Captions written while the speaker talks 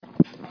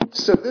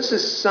So this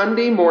is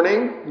Sunday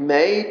morning,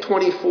 May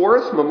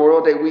 24th,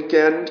 Memorial Day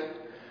weekend.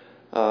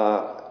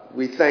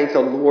 We thank the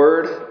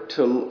Lord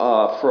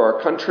for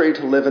our country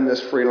to live in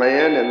this free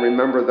land and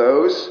remember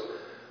those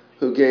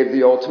who gave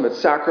the ultimate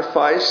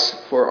sacrifice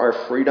for our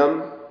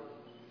freedom.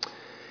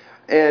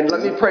 And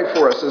let me pray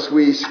for us as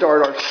we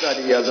start our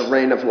study of the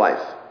reign of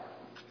life.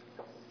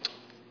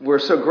 We're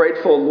so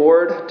grateful,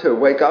 Lord, to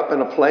wake up in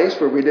a place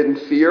where we didn't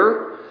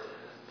fear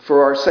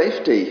for our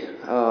safety.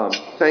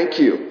 Thank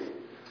you.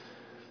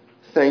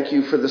 Thank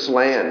you for this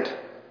land.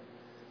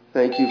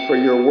 Thank you for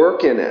your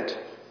work in it.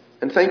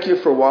 And thank you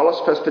for Wallace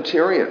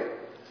Presbyterian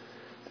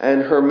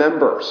and her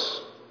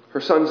members, her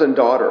sons and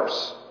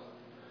daughters.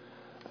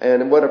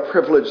 And what a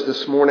privilege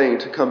this morning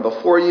to come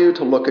before you,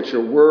 to look at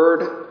your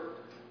word,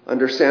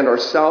 understand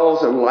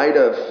ourselves in light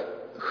of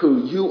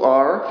who you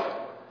are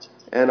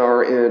and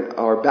are in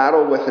our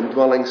battle with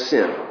indwelling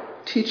sin.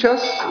 Teach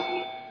us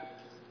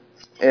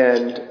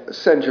and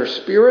send your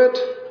Spirit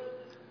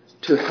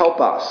to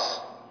help us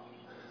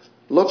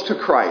look to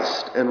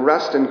Christ and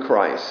rest in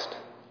Christ,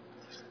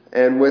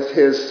 and with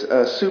his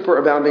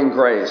superabounding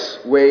grace,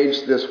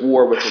 wage this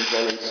war with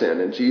indwelling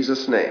sin. In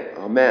Jesus' name,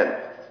 amen.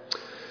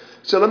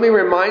 So let me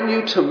remind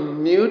you to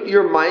mute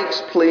your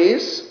mics,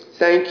 please.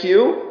 Thank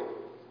you.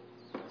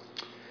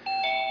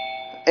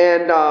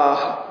 And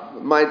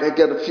might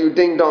get a few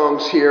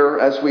ding-dongs here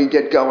as we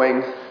get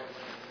going.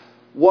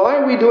 Why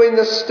are we doing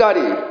this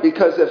study?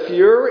 Because if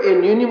you're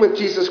in union with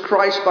Jesus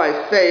Christ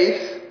by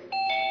faith,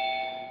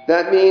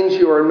 that means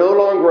you are no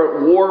longer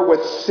at war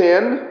with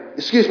sin.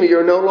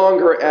 You're no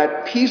longer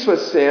at peace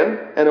with sin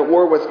and at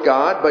war with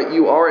God, but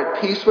you are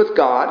at peace with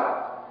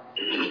God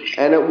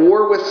and at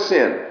war with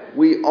sin.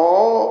 We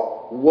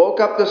all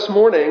woke up this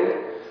morning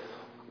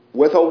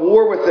with a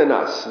war within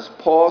us. As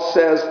Paul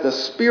says, the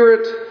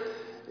Spirit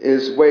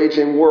is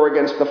waging war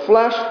against the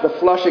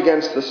flesh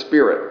against the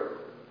Spirit.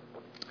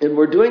 And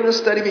we're doing this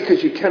study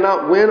because you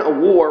cannot win a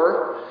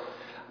war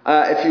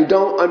if you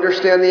don't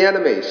understand the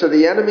enemy. So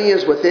the enemy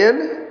is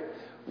within.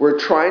 We're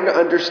trying to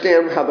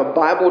understand how the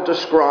Bible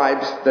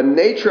describes the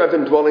nature of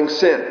indwelling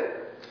sin.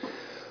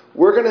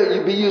 We're going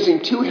to be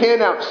using two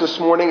handouts this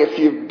morning. If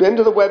you've been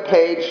to the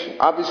webpage,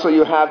 obviously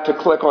you have to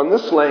click on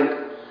this link.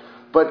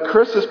 But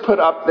Chris has put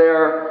up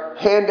their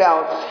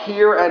handouts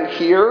here and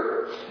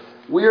here.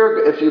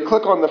 If you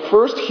click on the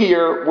first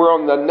here, we're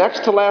on the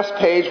next to last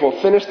page.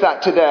 We'll finish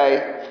that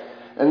today.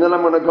 And then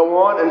I'm going to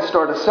go on and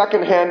start a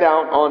second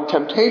handout on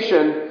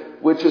temptation,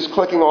 which is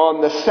clicking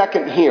on the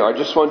second here. I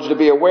just want you to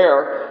be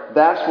aware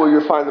that's where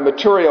you'll find the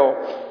material.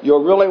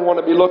 You'll really want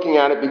to be looking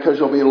at it because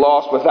you'll be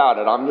lost without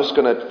it. I'm just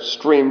going to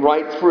stream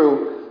right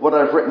through what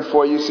I've written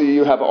for you so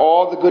you have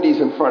all the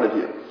goodies in front of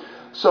you.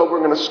 So we're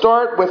going to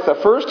start with the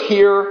first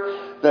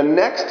here. The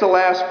next to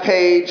last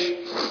page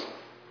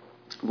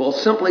will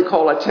simply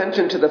call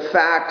attention to the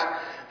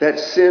fact that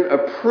sin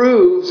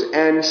approves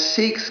and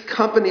seeks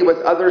company with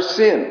other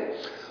sin.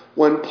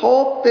 When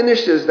Paul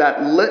finishes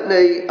that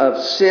litany of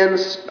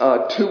sins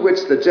to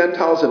which the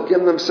Gentiles have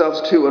given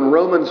themselves to in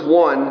Romans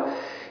 1,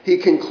 he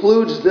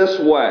concludes this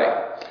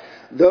way: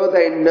 though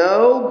they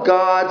know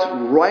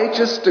God's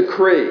righteous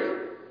decree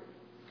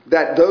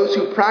that those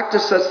who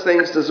practice such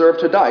things deserve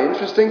to die.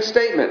 Interesting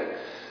statement.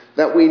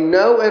 That we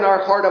know in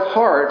our heart of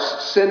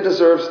hearts sin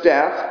deserves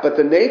death, but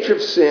the nature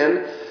of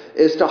sin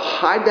is to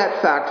hide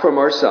that fact from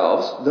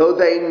ourselves. Though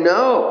they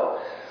know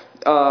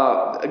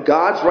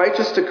God's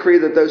righteous decree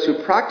that those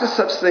who practice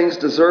such things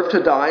deserve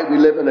to die. We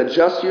live in a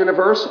just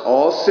universe.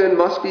 All sin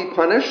must be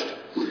punished.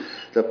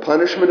 The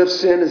punishment of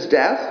sin is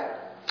death.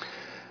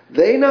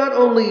 They not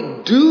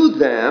only do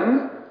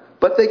them,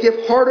 but they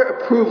give harder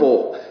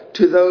approval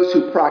to those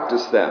who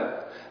practice them.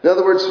 In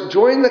other words,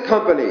 join the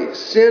company.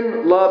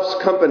 Sin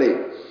loves company.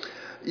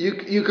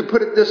 You could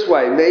put it this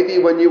way. Maybe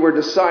when you were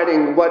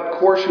deciding what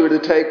course you were to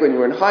take when you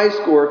were in high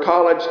school or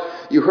college,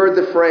 you heard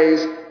the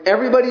phrase,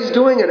 everybody's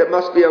doing it, it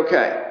must be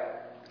okay.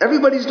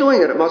 Everybody's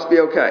doing it, it must be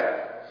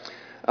okay.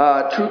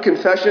 True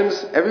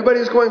confessions,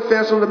 everybody's going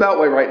fast on the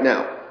Beltway right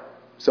now.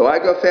 So I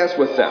go fast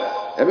with them.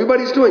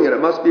 Everybody's doing it,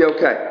 it must be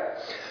okay.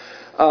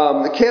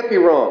 It can't be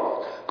wrong.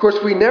 Of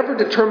course, we never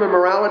determine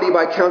morality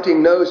by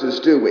counting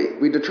noses, do we?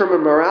 We determine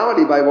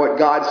morality by what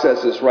God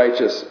says is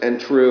righteous and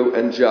true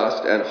and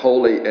just and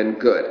holy and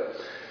good.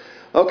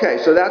 Okay,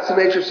 so that's the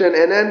nature of sin.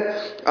 And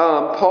then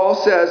Paul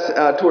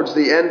says towards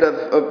the end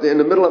in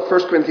the middle of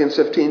 1 Corinthians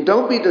 15,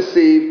 don't be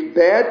deceived.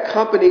 Bad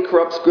company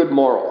corrupts good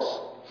morals.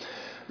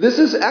 This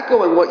is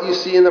echoing what you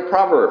see in the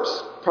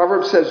Proverbs.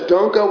 Proverbs says,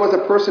 don't go with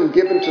a person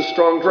given to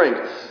strong drink.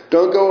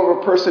 Don't go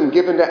with a person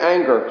given to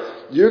anger.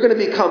 You're going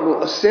to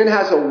become, sin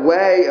has a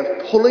way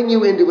of pulling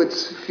you into its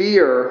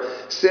sphere.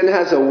 Sin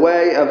has a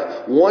way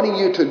of wanting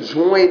you to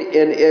join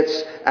in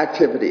its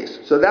activities.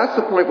 So that's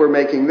the point we're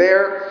making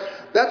there.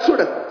 That sort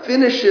of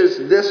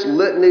finishes this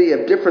litany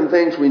of different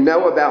things we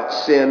know about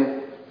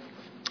sin.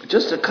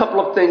 Just a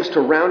couple of things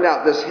to round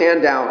out this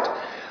handout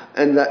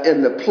in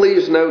the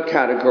please note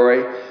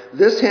category.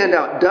 This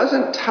handout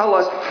doesn't tell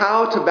us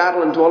how to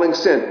battle indwelling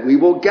sin. We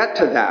will get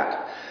to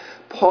that.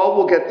 Paul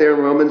will get there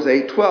in Romans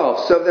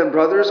 8:12. So then,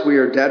 brothers, we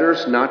are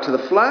debtors not to the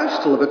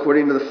flesh, to live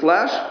according to the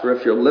flesh. For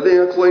if you're living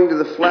according to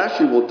the flesh,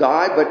 you will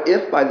die. But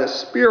if by the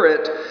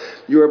Spirit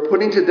you are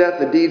putting to death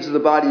the deeds of the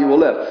body, you will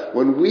live.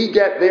 When we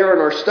get there in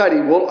our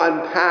study, we'll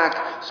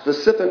unpack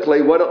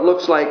specifically what it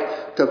looks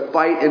like to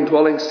fight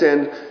indwelling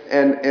sin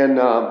and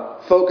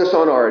focus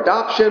on our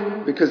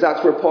adoption, because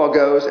that's where Paul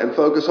goes, and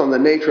focus on the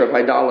nature of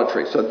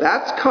idolatry. So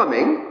that's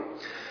coming.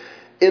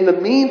 In the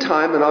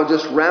meantime, and I'll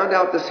just round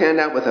out this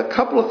handout with a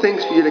couple of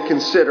things for you to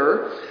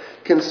consider.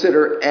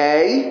 Consider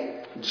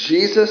A,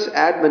 Jesus'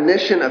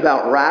 admonition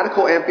about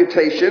radical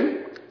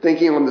amputation,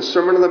 thinking on the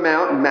Sermon on the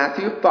Mount in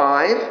Matthew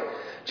 5.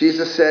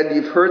 Jesus said,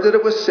 "You've heard that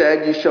it was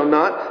said, you shall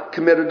not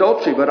commit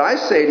adultery. But I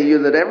say to you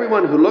that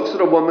everyone who looks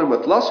at a woman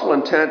with lustful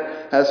intent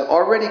has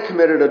already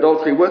committed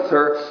adultery with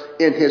her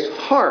in his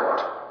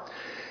heart.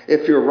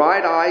 If your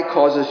right eye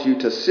causes you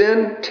to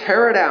sin,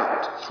 tear it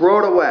out, throw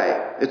it away.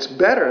 It's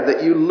better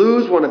that you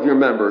lose one of your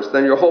members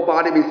than your whole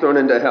body be thrown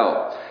into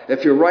hell.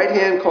 If your right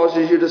hand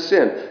causes you to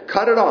sin,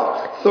 cut it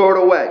off, throw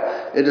it away.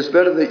 It is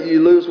better that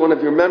you lose one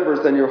of your members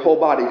than your whole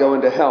body go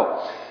into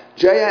hell."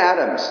 J.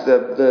 Adams,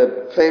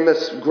 the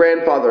famous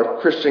grandfather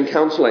of Christian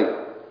counseling,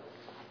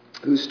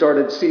 who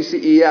started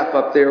CCEF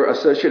up there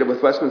associated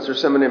with Westminster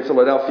Seminary in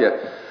Philadelphia,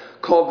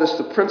 called this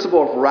the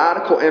principle of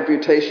radical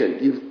amputation.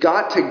 You've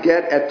got to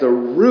get at the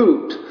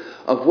root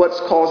of what's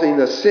causing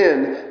the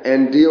sin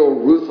and deal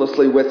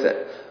ruthlessly with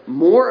it.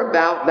 More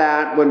about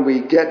that when we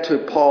get to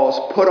Paul's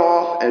put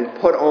off and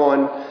put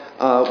on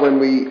a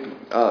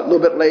little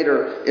bit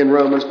later in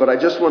Romans, but I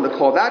just wanted to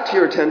call that to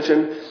your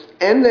attention.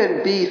 And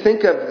then B,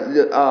 think of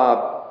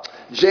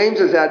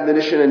James's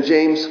admonition in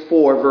James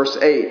 4, verse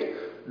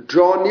 8.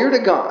 Draw near to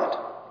God,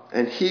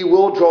 and he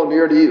will draw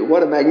near to you.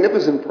 What a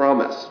magnificent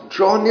promise.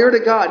 Draw near to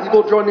God, he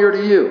will draw near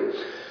to you.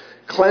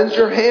 Cleanse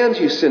your hands,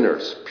 you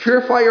sinners.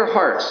 Purify your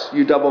hearts,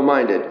 you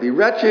double-minded. Be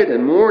wretched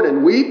and mourn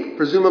and weep,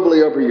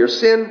 presumably over your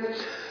sin.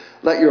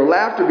 Let your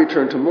laughter be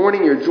turned to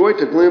mourning, your joy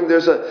to gloom.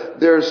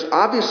 There's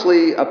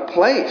obviously a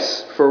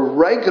place for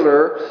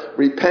regular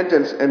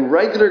repentance and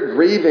regular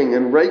grieving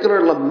and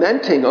regular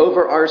lamenting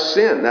over our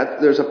sin.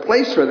 There's a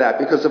place for that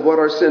because of what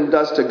our sin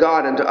does to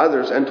God and to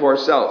others and to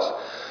ourselves.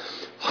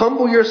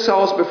 Humble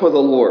yourselves before the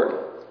Lord,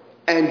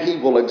 and he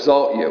will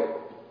exalt you.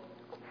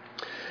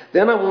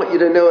 Then I want you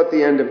to know at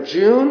the end of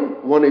June,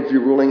 one of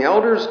your ruling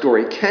elders,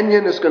 Dory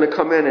Kenyon, is going to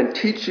come in and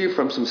teach you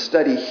from some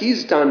study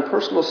he's done,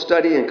 personal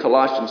study in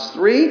Colossians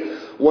 3,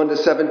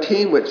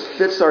 1-17, which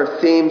fits our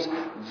themes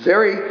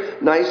very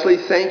nicely.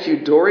 Thank you,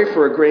 Dory,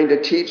 for agreeing to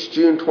teach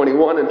June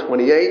 21 and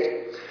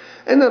 28.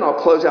 And then I'll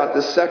close out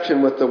this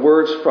section with the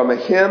words from a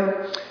hymn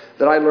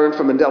that I learned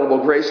from Indelible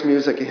Grace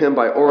Music, a hymn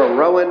by Ora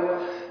Rowan.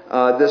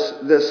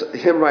 This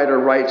hymn writer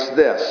writes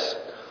this: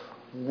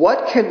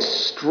 "What can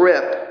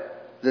strip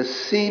the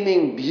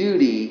seeming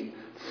beauty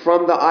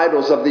from the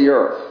idols of the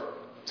earth?"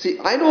 See,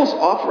 idols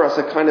offer us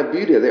a kind of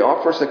beauty. They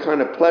offer us a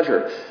kind of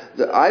pleasure.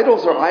 The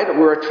idols are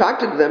we're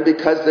attracted to them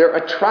because they're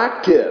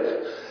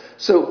attractive.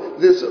 So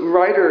this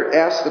writer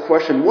asks the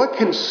question, what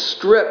can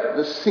strip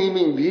the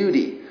seeming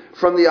beauty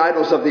from the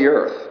idols of the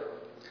earth?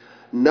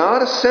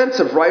 Not a sense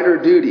of right or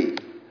duty,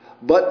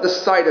 but the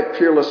sight of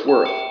peerless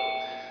worth.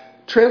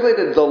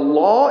 Translated, the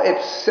law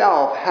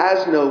itself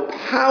has no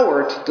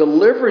power to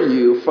deliver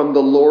you from the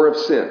lure of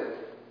sin.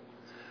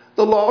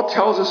 The law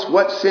tells us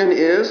what sin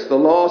is. The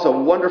law is a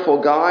wonderful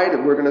guide,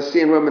 and we're going to see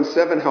in Romans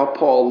 7 how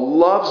Paul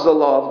loves the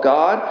law of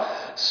God.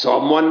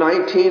 Psalm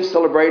 119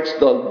 celebrates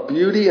the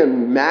beauty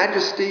and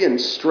majesty and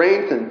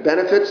strength and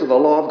benefits of the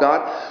law of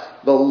God.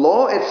 The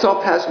law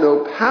itself has no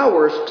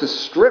powers to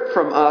strip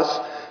from us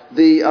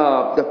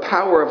the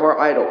power of our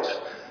idols.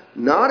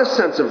 Not a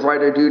sense of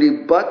right or duty,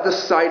 but the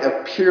sight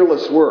of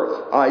peerless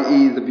worth,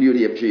 i.e. the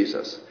beauty of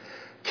Jesus.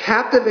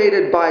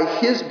 Captivated by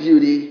his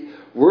beauty,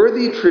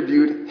 worthy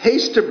tribute,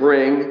 haste to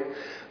bring,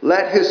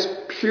 let his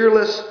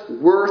peerless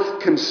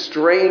worth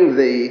constrain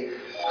thee,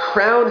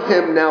 crown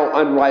him now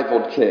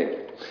unrivaled king.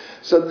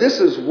 So this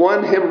is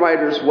one hymn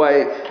writer's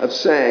way of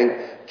saying,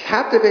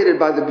 captivated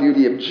by the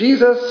beauty of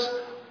Jesus,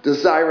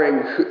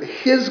 desiring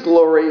his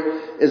glory,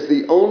 is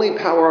the only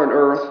power on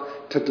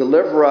earth to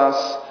deliver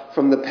us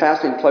from the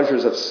passing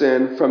pleasures of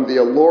sin, from the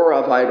allure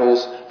of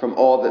idols, from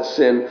all that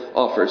sin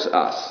offers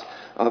us.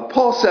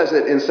 Paul says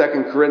it in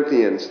 2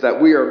 Corinthians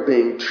that we are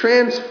being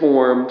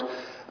transformed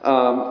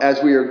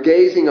as we are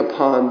gazing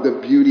upon the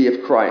beauty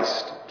of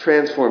Christ.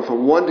 Transformed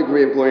from one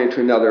degree of glory to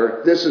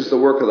another. This is the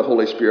work of the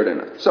Holy Spirit in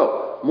it.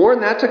 So, more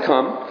on that to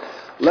come.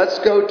 Let's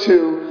go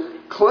to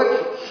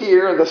click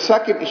here, the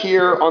second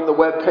here on the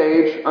web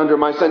page under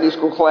my Sunday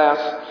school class.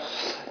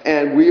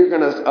 And we're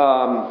going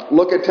to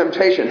look at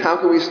temptation. How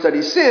can we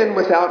study sin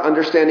without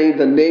understanding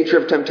the nature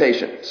of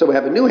temptation? So we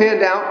have a new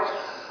handout.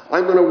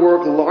 I'm going to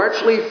work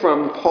largely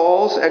from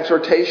Paul's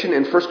exhortation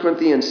in 1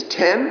 Corinthians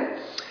 10.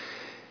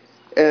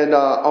 And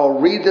I'll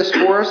read this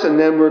for us, and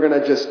then we're going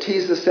to just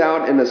tease this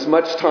out in as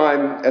much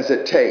time as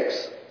it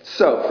takes.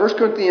 So, 1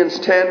 Corinthians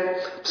 10,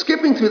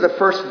 skipping through the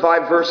first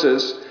 5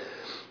 verses,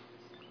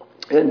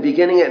 and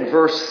beginning at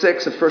verse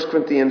 6 of 1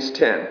 Corinthians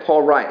 10,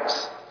 Paul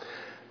writes,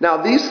 Now,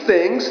 these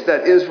things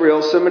that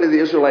Israel, so many of the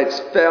Israelites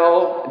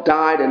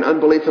died in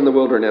unbelief in the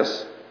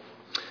wilderness,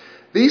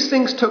 these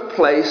things took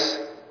place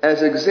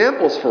as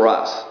examples for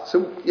us. So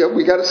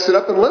we got to sit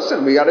up and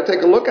listen. We got to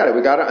take a look at it.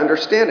 We got to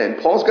understand it.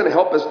 And Paul's going to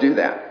help us do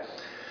that.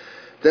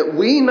 That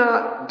we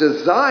not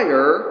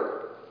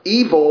desire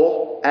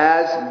evil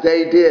as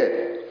they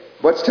did.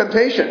 What's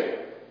temptation?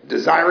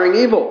 Desiring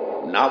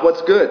evil, not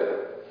what's good.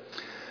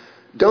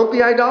 Don't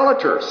be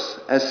idolaters,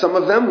 as some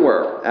of them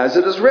were. As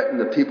it is written,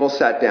 the people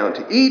sat down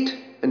to eat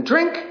and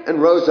drink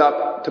and rose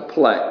up to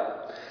play.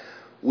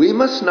 We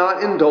must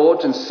not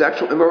indulge in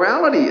sexual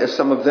immorality, as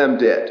some of them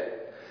did.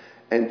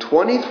 And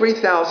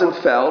 23,000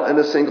 fell in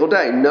a single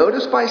day.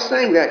 Notice by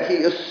saying that, he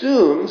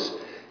assumes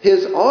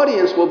his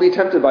audience will be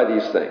tempted by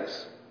these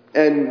things.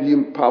 And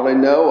you probably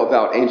know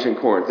about ancient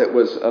Corinth. It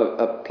was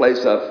a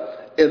place of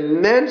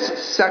immense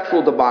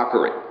sexual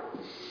debauchery.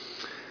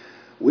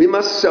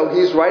 So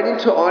he's writing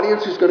to an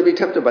audience who's going to be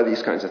tempted by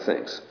these kinds of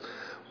things.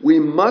 We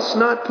must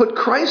not put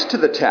Christ to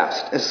the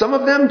test, as some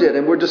of them did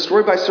and were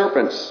destroyed by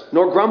serpents,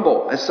 nor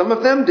grumble, as some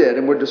of them did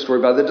and were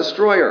destroyed by the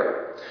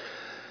destroyer.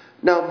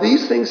 Now,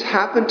 these things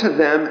happened to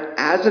them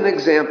as an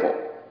example,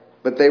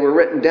 but they were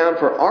written down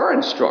for our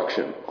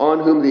instruction, on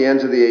whom the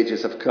ends of the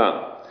ages have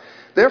come.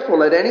 Therefore,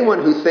 let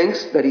anyone who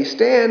thinks that he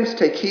stands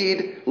take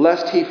heed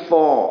lest he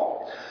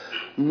fall.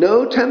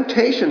 No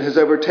temptation has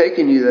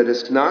overtaken you that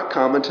is not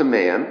common to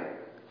man.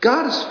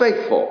 God is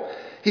faithful.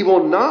 He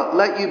will not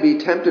let you be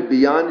tempted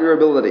beyond your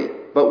ability,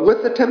 but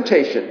with the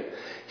temptation,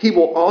 he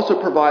will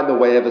also provide the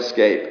way of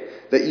escape,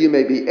 that you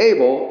may be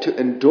able to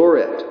endure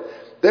it.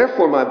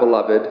 Therefore, my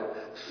beloved,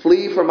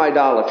 flee from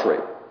idolatry.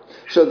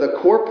 So the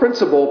core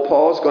principle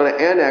Paul's going to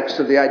annex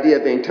to the idea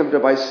of being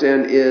tempted by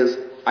sin is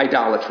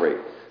idolatry.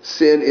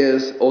 Sin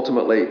is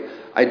ultimately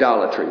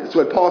idolatry. That's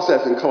what Paul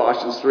says in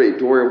Colossians 3.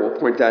 Dorian will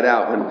point that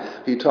out when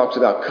he talks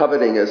about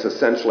coveting as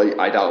essentially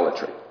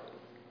idolatry.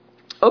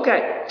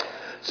 Okay,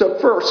 so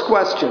first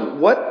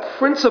question, what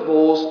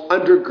principles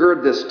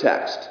undergird this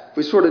text?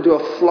 We sort of do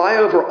a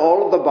flyover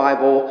all of the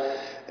Bible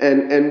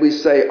and we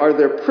say, are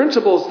there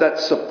principles that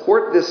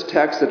support this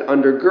text, that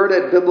undergird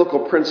it, biblical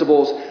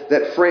principles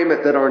that frame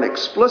it, that aren't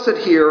explicit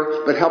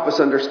here, but help us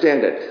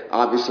understand it?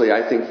 Obviously,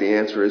 I think the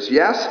answer is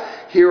yes.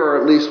 Here are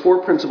at least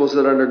 4 principles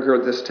that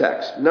undergird this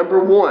text.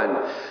 Number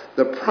 1,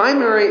 the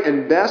primary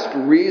and best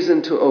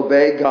reason to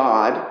obey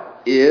God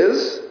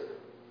is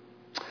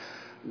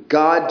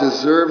God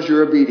deserves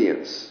your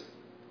obedience.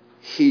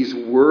 He's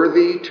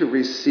worthy to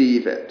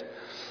receive it.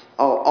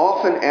 I'll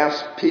often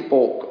ask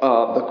people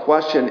the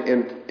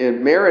question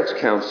in marriage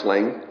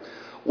counseling,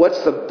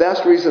 what's the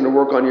best reason to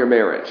work on your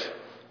marriage?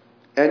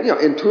 And,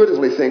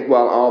 intuitively think,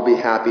 well, I'll be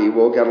happy,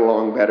 we'll get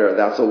along better,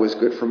 that's always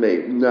good for me.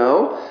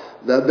 No,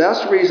 the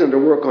best reason to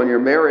work on your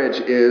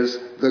marriage is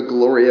the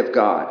glory of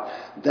God.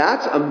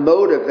 That's a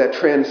motive that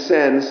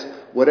transcends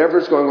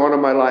whatever's going on in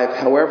my life,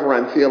 however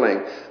I'm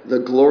feeling, the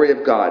glory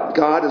of God.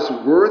 God is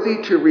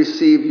worthy to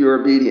receive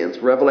your obedience.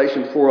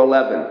 Revelation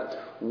 4:11.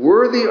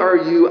 Worthy are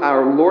you,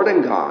 our Lord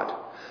and God,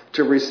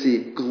 to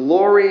receive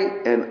glory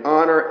and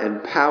honor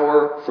and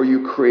power, for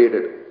you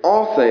created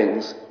all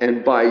things,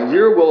 and by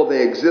your will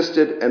they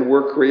existed and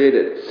were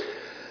created.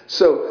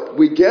 So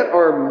we get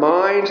our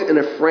minds in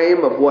a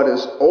frame of what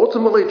is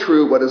ultimately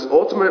true, what is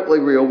ultimately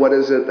real, what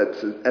is it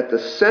that's at the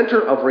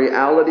center of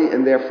reality,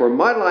 and therefore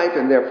my life,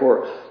 and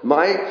therefore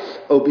my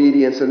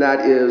obedience, and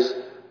that is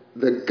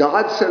the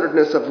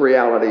God-centeredness of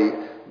reality.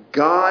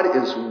 God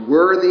is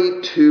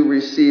worthy to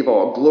receive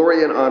all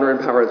glory and honor and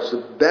power. It's the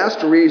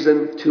best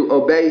reason to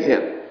obey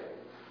him.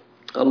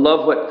 I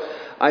love what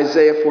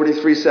Isaiah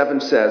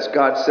 43:7 says.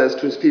 God says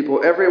to his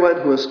people,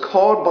 everyone who is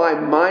called by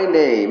my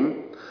name,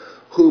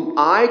 whom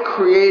I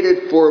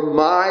created for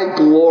my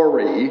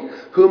glory,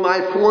 whom I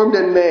formed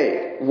and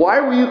made. Why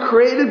were you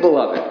created,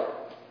 beloved?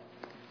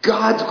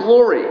 God's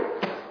glory.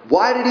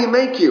 Why did he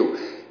make you?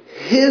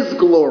 His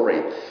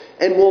glory.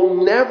 And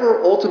we'll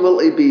never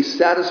ultimately be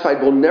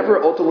satisfied, we'll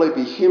never ultimately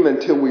be human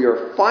till we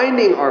are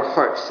finding our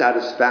heart's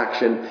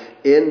satisfaction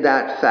in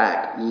that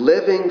fact,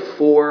 living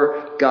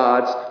for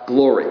God's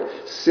glory.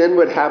 Sin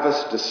would have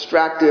us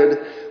distracted,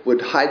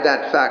 would hide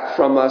that fact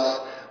from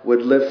us,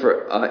 would live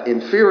for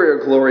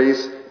inferior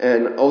glories,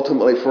 and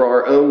ultimately for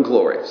our own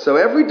glory. So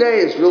every day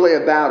is really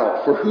a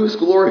battle. For whose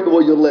glory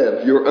will you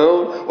live, your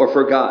own or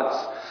for God's?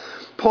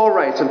 Paul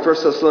writes in 1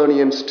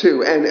 Thessalonians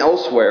 2 and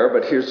elsewhere,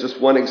 but here's just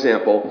one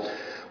example.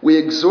 We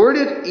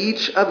exhorted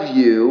each of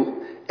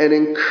you and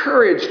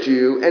encouraged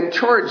you and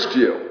charged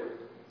you.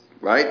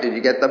 Right? Did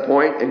you get the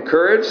point?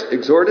 Encouraged,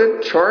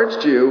 exhorted,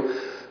 charged you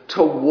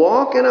to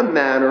walk in a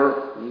manner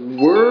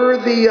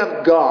worthy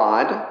of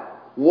God.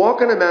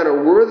 Walk in a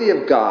manner worthy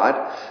of God.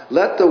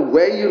 Let the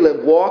way you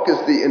live, walk is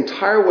the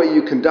entire way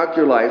you conduct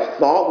your life,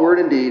 thought, word,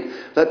 and deed.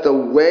 Let the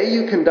way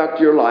you conduct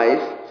your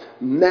life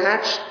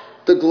match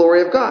the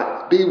glory of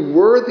God. Be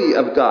worthy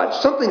of God.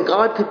 Something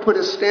God could put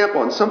his stamp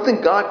on. Something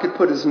God could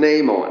put his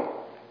name on.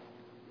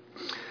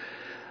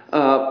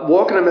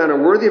 Walk in a manner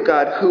worthy of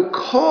God, who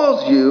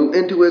calls you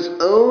into his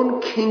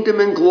own kingdom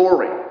and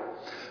glory.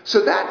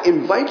 So that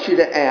invites you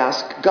to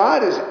ask,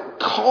 God is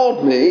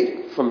called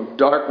me from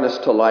darkness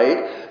to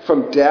light,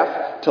 from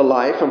death to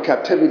life, from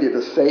captivity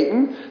to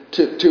Satan,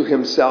 to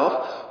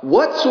himself.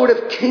 What sort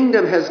of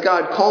kingdom has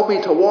God called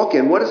me to walk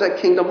in? What is that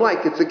kingdom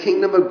like? It's a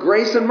kingdom of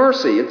grace and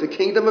mercy. It's a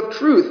kingdom of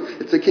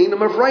truth. It's a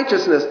kingdom of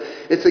righteousness.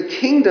 It's a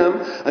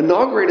kingdom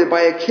inaugurated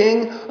by a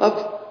king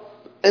of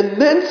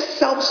immense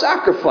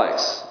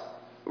self-sacrifice.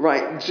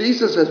 Right?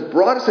 Jesus has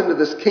brought us into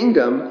this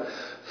kingdom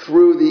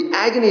through the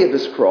agony of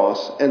his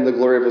cross and the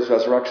glory of his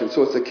resurrection.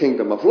 So it's a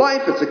kingdom of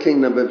life. It's a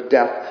kingdom of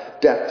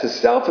death to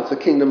self. It's a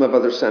kingdom of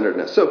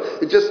other-centeredness. So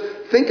just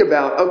think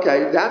about,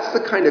 okay, that's the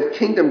kind of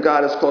kingdom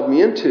God has called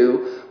me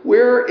into.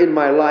 Where in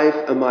my life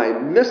am I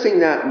missing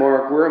that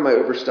mark? Where am I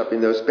overstepping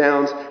those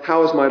bounds?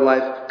 How is my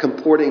life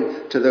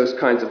comporting to those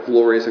kinds of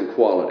glories and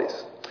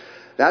qualities?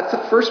 That's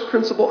the first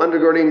principle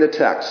undergirding the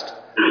text.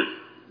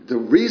 The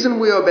reason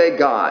we obey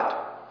God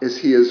is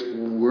he is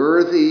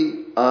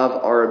worthy of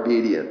our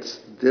obedience.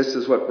 This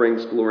is what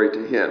brings glory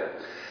to him.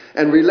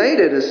 And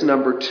related is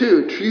number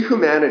 2, true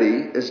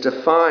humanity is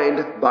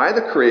defined by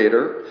the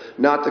Creator,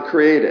 not the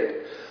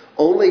created.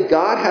 Only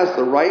God has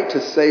the right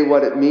to say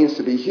what it means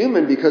to be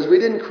human because we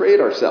didn't create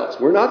ourselves.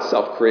 We're not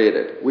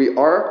self-created.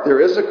 There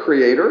is a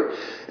Creator,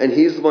 and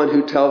he's the one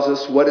who tells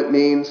us what it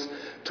means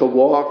to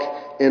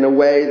walk in a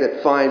way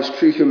that finds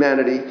true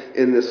humanity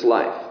in this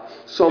life.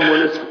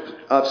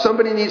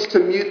 Somebody needs to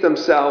mute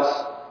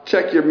themselves.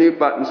 Check your mute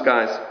buttons,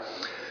 guys.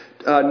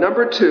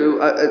 Number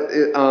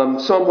 2,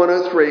 Psalm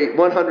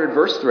 100,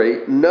 verse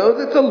 3, know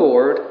that the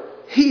Lord,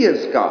 he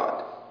is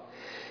God.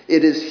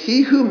 It is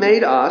he who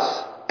made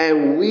us,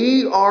 and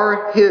we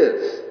are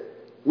his.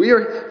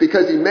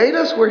 Because he made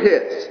us, we're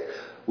his.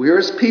 We are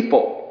his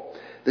people,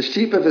 the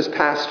sheep of his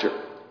pasture.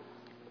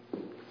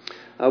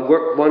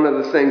 One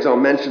of the things I'll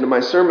mention in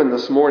my sermon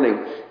this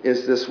morning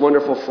is this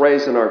wonderful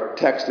phrase in our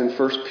text in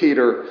 1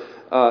 Peter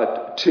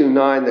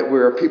 2:9 that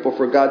we're a people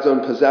for God's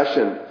own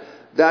possession.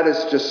 That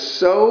is just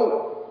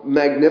so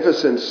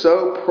magnificent,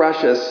 so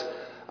precious.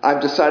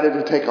 I've decided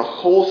to take a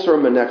whole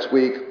sermon next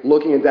week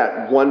looking at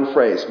that one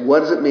phrase. What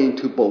does it mean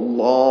to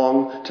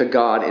belong to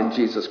God in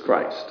Jesus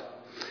Christ?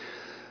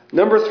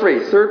 Number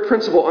 3, third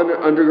principle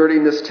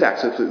undergirding this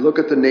text. If we look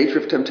at the nature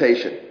of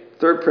temptation.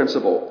 Third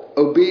principle,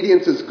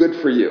 obedience is good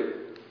for you.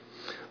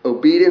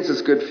 Obedience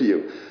is good for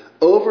you.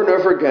 Over and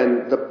over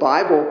again, the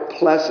Bible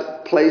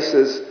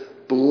places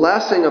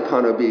blessing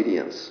upon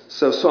obedience.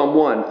 So Psalm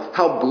 1,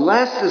 how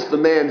blessed is the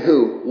man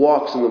who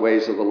walks in the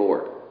ways of the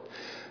Lord.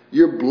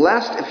 You're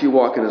blessed if you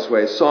walk in his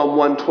ways. Psalm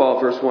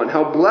 112, verse 1,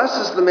 how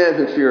blessed is the man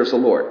who fears the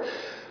Lord.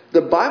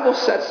 The Bible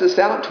sets this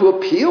out to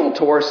appeal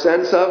to our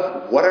sense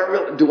of,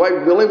 do I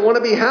really want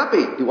to be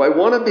happy? Do I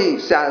want to be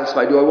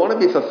satisfied? Do I want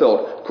to be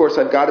fulfilled? Of course,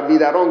 I've got to be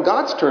that on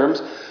God's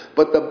terms.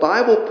 But the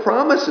Bible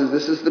promises,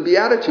 this is the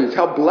Beatitudes,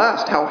 how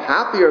blessed, how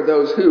happy are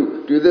those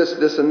who do this,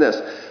 this, and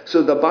this.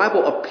 So the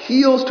Bible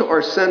appeals to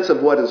our sense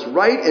of what is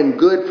right and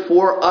good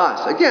for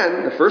us.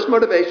 Again, the first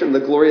motivation, the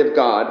glory of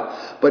God.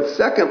 But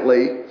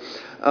secondly,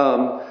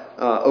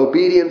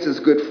 obedience is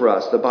good for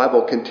us. The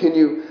Bible puts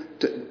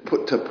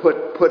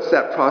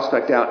that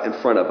prospect out in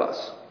front of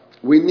us.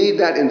 We need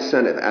that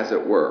incentive, as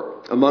it were,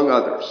 among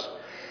others.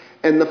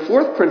 And the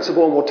fourth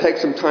principle, and we'll take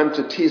some time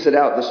to tease it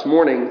out this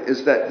morning,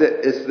 is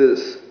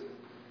this.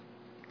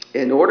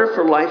 In order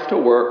for life to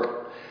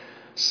work,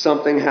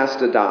 something has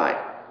to die.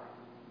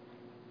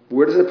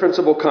 Where does the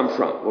principle come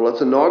from? Well,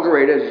 it's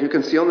inaugurated, as you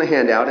can see on the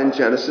handout, in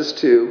Genesis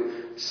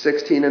 2,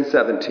 16 and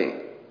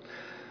 17.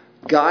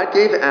 God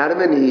gave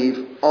Adam and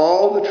Eve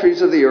all the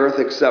trees of the earth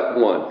except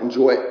one.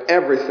 Enjoy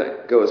everything.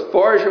 Go as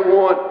far as you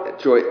want.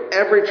 Enjoy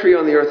every tree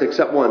on the earth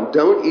except one.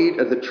 Don't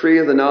eat of the tree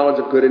of the knowledge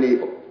of good and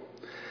evil.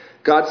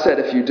 God said,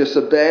 if you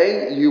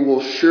disobey, you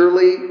will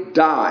surely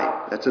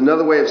die. That's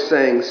another way of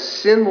saying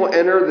sin will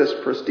enter this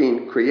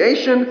pristine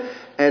creation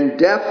and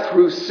death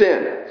through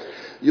sin.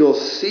 You'll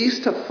cease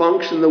to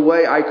function the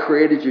way I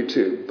created you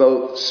to,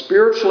 both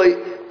spiritually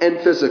and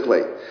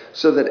physically.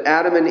 So that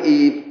Adam and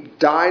Eve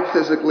died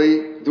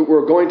physically,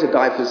 were going to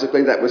die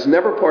physically. That was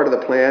never part of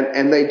the plan,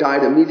 and they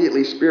died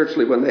immediately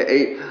spiritually when they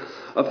ate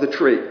of the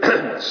tree.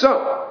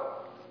 So,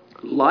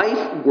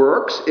 life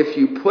works if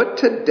you put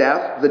to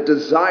death the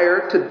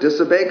desire to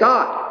disobey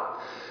God.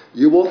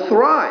 You will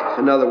thrive,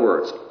 in other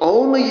words,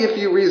 only if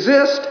you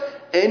resist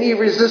any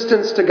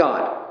resistance to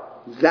God.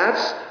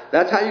 That's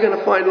how you're going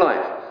to find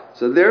life.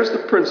 So there's the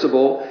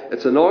principle.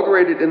 It's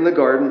inaugurated in the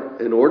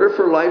garden. In order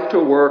for life to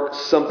work,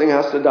 something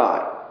has to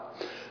die.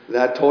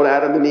 That told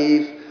Adam and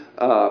Eve,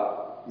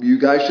 you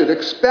guys should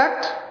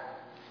expect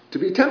to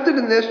be tempted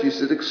in this. You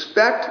should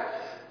expect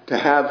to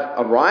have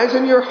arise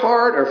in your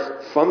heart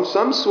or from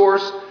some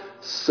source,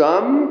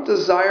 some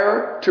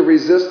desire to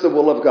resist the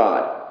will of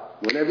God.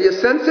 Whenever you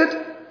sense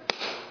it,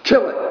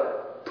 kill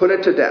it. Put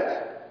it to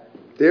death.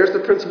 There's the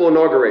principle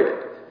inaugurated.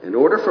 In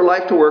order for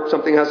life to work,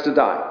 something has to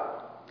die.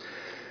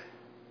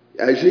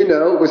 As you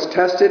know, it was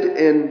tested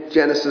in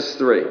Genesis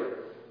 3.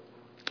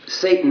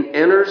 Satan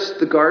enters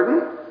the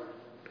garden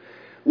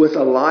with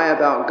a lie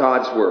about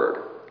God's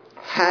word.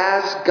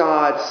 Has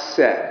God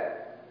said?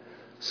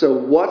 So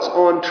what's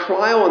on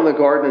trial in the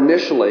garden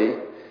initially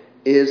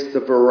is the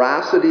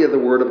veracity of the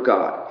Word of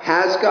God.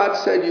 Has God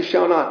said you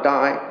shall not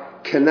die?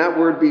 Can that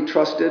word be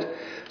trusted?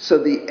 So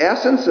the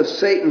essence of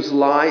Satan's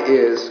lie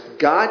is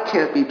God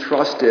can't be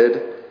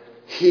trusted.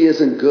 He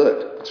isn't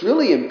good. It's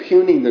really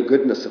impugning the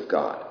goodness of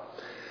God.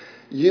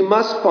 You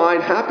must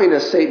find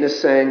happiness, Satan is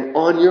saying,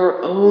 on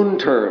your own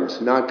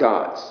terms, not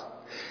God's.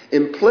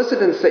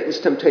 Implicit in Satan's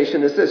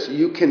temptation is this: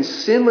 you can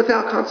sin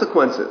without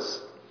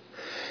consequences.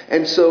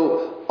 And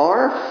so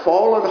our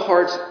fallen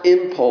heart's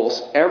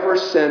impulse, ever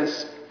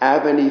since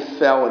Adam and Eve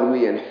fell and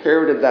we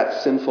inherited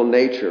that sinful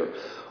nature,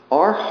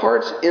 our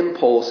heart's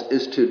impulse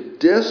is to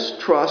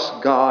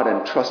distrust God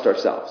and trust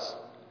ourselves.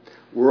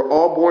 We're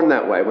all born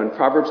that way. When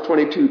Proverbs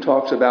 22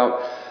 talks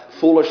about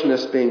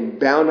foolishness being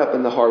bound up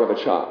in the heart of a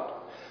child,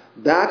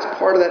 that's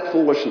part of that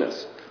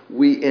foolishness.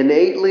 We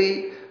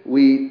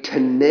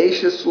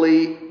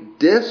tenaciously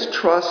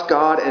distrust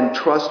God and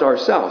trust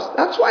ourselves.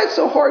 That's why it's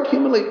so hard,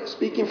 humanly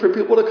speaking, for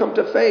people to come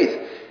to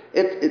faith.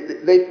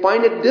 They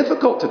find it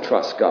difficult to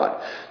trust God.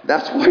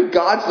 That's why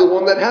God's the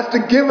one that has to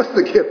give us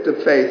the gift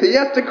of faith. He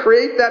has to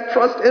create that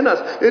trust in us.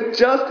 It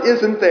just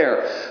isn't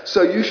there.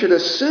 So you should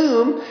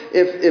assume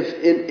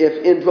if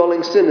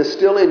indwelling sin is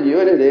still in you,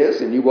 and it is,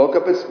 and you woke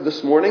up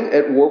this morning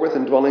at war with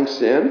indwelling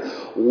sin,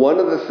 one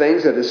of the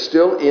things that is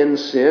still in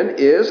sin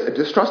is a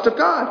distrust of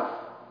God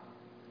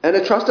and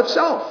a trust of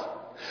self.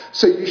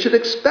 So you should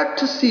expect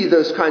to see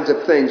those kinds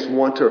of things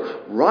want to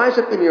rise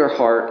up in your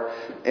heart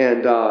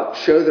and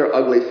show their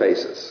ugly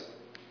faces.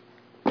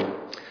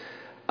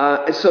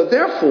 And so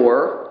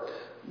therefore,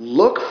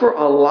 look for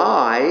a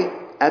lie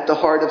at the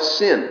heart of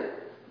sin.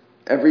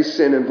 Every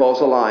sin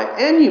involves a lie.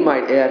 And you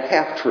might add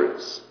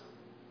half-truths.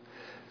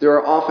 There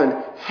are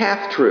often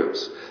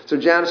half-truths. So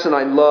Janice and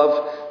I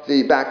love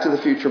the Back to the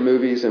Future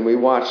movies, and we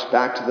watched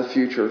Back to the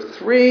Future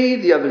 3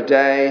 the other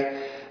day.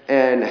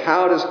 And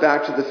how does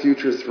Back to the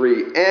Future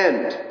 3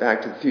 end?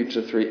 Back to the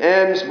Future 3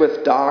 ends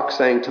with Doc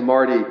saying to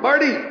Marty,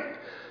 "Marty,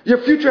 your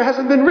future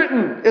hasn't been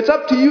written. It's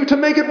up to you to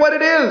make it what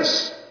it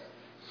is."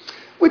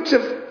 Which,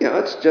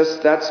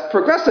 that's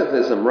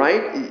progressivism,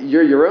 right?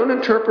 You're your own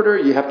interpreter.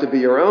 You have to be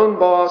your own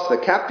boss, the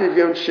captain of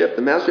your own ship,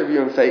 the master of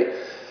your own fate.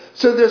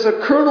 So there's a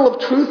kernel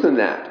of truth in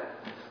that.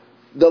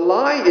 The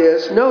lie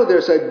is, no,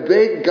 there's a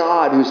big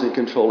God who's in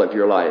control of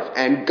your life.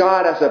 And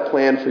God has a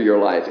plan for your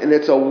life. And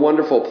it's a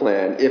wonderful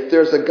plan. If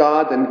there's a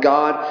God, then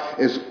God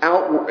is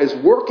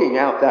working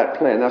out that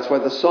plan. That's why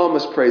the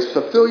psalmist prays,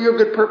 "Fulfill your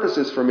good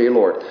purposes for me,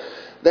 Lord."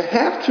 The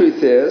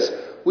half-truth is,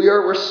 we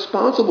are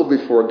responsible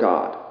before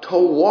God to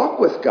walk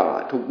with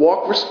God, to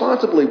walk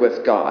responsibly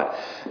with God,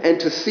 and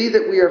to see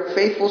that we are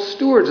faithful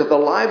stewards of the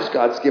lives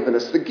God's given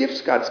us, the gifts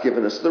God's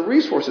given us, the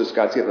resources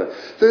God's given us.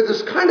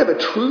 There's kind of a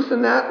truth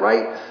in that,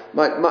 right?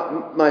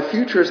 My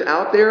future is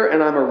out there,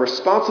 and I'm a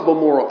responsible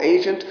moral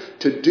agent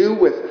to do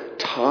with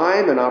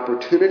time and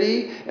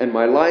opportunity and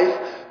my life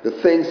the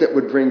things that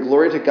would bring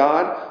glory to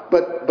God.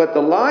 But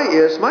the lie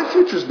is, my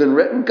future's been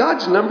written.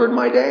 God's numbered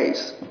my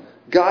days.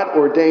 God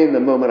ordained the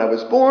moment I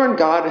was born.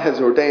 God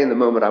has ordained the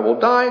moment I will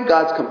die.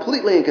 God's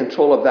completely in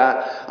control of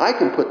that. I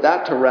can put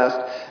that to rest.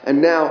 And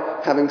now,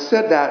 having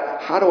said that,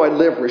 how do I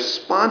live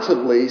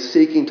responsibly,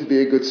 seeking to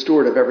be a good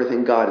steward of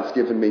everything God has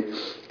given me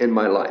in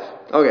my life?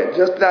 Okay,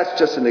 that's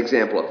just an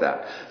example of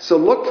that. So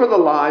look for the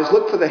lies,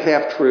 look for the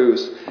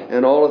half-truths,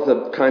 and all of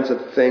the kinds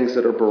of things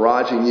that are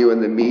barraging you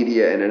in the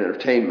media and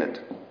entertainment.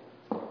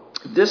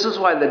 This is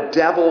why the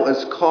devil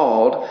is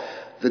called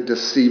the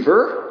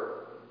deceiver,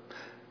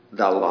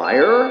 the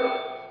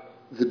liar,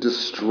 the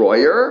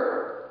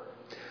destroyer,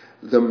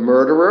 the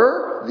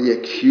murderer, the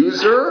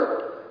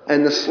accuser,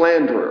 and the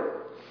slanderer.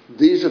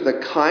 These are the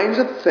kinds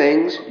of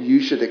things you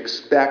should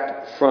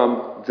expect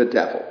from the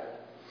devil.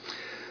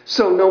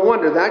 So no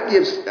wonder that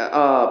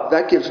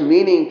gives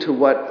meaning to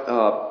what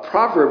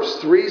Proverbs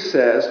 3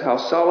 says, how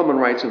Solomon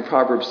writes in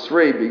Proverbs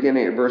 3,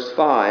 beginning at verse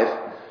 5.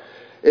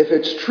 If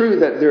it's true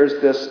that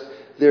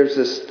there's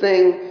this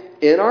thing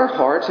in our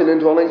hearts, an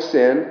indwelling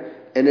sin,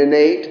 an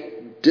innate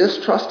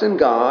distrust in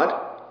God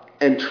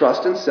and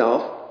trust in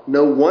self,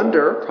 no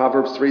wonder,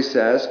 Proverbs 3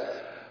 says,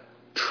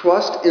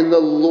 trust in the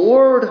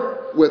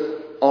Lord with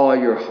all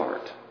your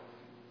heart.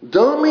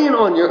 Don't lean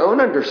on your own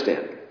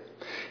understanding.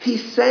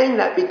 He's saying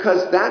that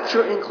because that's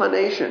your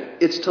inclination.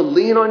 It's to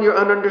lean on your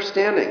own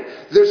understanding.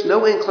 There's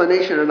no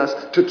inclination in us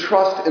to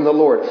trust in the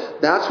Lord.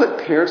 That's what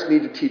parents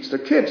need to teach their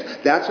kids.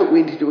 That's what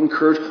we need to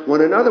encourage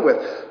one another with.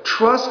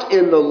 Trust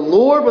in the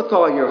Lord with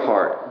all your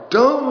heart.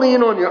 Don't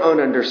lean on your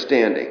own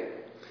understanding.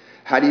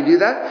 How do you do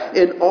that?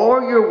 In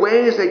all your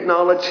ways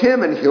acknowledge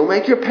Him, and He'll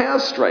make your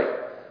path straight.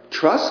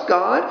 Trust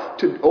God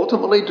to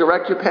ultimately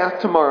direct your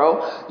path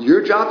tomorrow.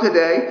 Your job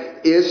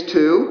today is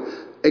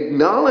to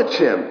acknowledge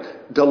Him,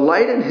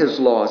 delight in His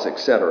laws,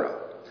 etc.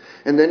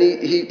 And then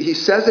he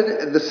says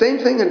it, the same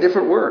thing in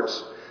different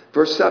words.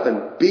 Verse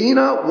 7, be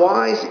not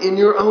wise in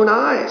your own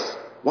eyes.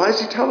 Why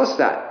does he tell us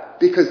that?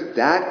 Because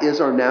that is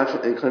our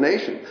natural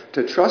inclination,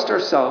 to trust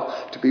ourselves,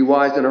 to be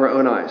wise in our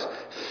own eyes.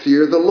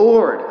 Fear the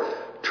Lord.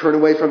 turn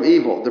away from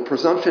evil. The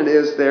presumption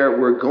is there,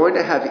 we're going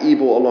to have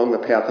evil along the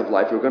path of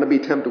life. We're going to be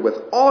tempted with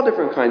all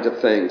different kinds of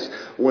things.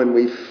 When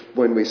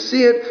we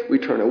see it, we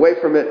turn away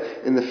from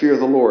it in the fear of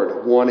the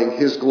Lord, wanting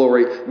his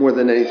glory more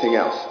than anything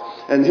else.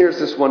 And here's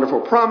this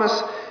wonderful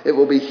promise. It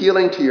will be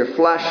healing to your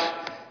flesh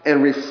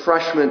and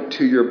refreshment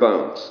to your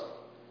bones.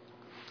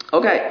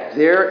 Okay,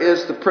 there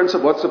is the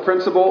principle. What's the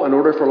principle? In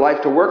order for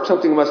life to work,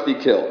 something must be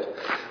killed.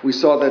 We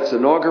saw that's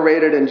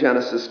inaugurated in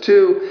Genesis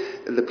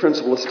 2. The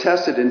principle is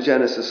tested in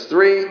Genesis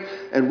 3.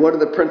 And what are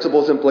the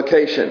principle's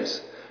implications?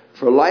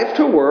 For life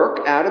to work,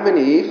 Adam and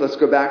Eve, let's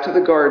go back to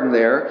the garden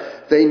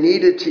there, they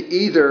needed to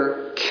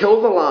either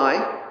kill the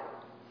lie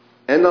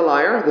and the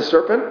liar, the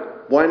serpent.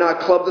 Why not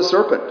club the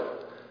serpent?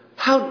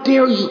 How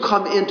dare you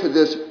come into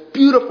this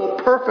beautiful,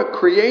 perfect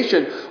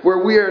creation where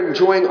we are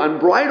enjoying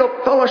unbridled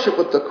fellowship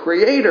with the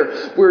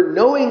Creator. We're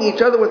knowing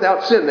each other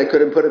without sin. They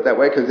couldn't put it that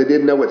way because they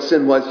didn't know what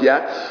sin was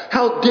yet.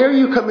 How dare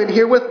you come in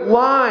here with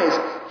lies?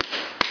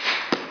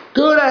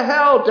 Go to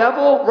hell,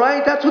 devil,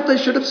 right? That's what they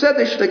should have said.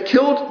 They should have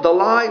killed the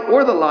lie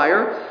or the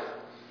liar.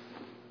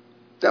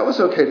 That was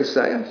okay to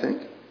say, I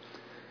think.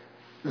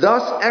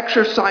 Thus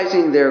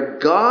exercising their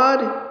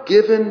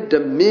God-given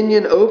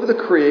dominion over the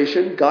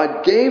creation.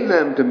 God gave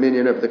them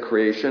dominion over the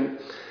creation.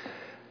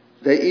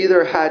 They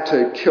either had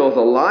to kill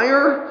the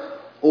liar,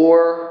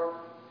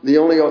 or the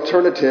only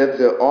alternative,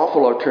 the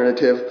awful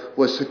alternative,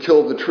 was to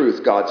kill the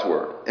truth, God's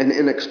word. And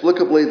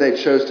inexplicably,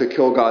 they chose to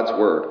kill God's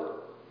word.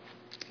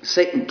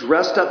 Satan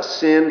dressed up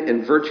sin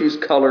in virtue's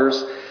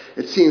colors.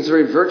 It seems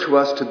very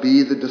virtuous to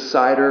be the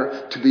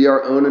decider, to be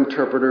our own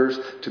interpreters,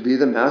 to be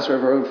the master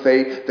of our own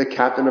fate, the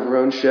captain of our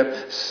own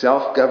ship,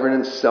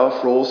 self-governance,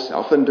 self-rule,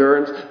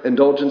 self-endurance,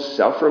 indulgence,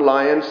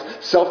 self-reliance,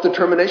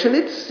 self-determination.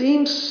 It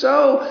seems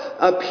so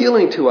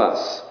appealing to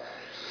us.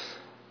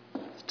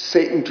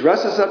 Satan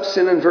dresses up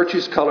sin in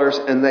virtue's colors,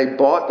 and they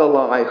bought the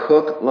lie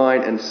hook,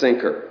 line, and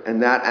sinker.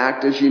 And that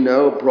act, as you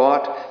know,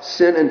 brought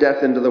sin and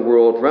death into the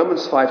world.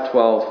 Romans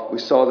 5:12, we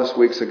saw this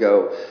weeks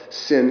ago.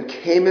 Sin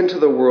came into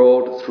the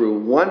world through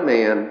one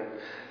man,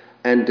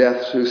 and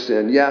death through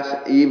sin. Yes,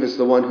 Eve is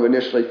the one who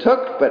initially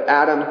took, but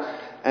Adam,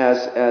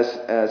 as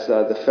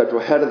the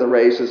federal head of the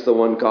race, is the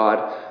one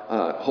God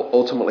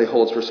ultimately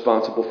holds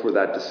responsible for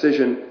that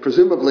decision.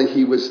 Presumably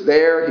he was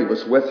there, he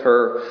was with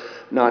her,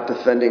 not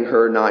defending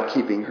her, not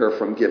keeping her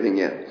from giving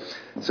in.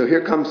 So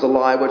here comes the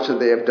lie. What should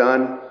they have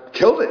done?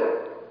 Killed it.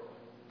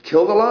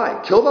 Kill the lie.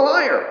 Kill the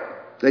liar.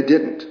 They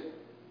didn't.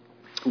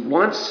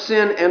 Once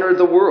sin entered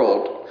the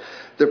world,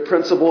 the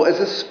principle is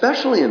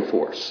especially in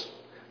force.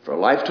 For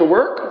life to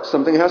work,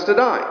 something has to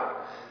die.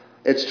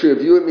 It's true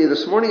of you and me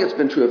this morning. It's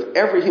been true of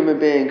every human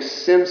being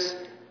since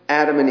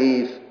Adam and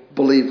Eve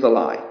believed the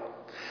lie.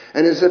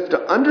 And as if to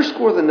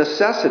underscore the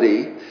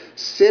necessity,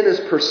 sin is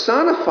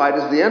personified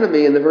as the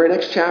enemy in the very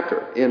next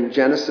chapter, in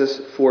Genesis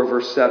 4,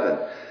 verse 7.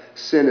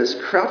 Sin is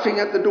crouching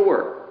at the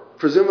door,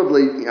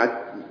 presumably,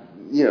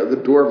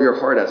 the door of your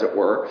heart, as it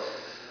were.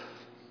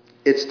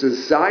 Its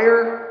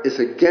desire is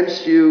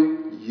against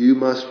you. You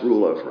must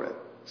rule over it.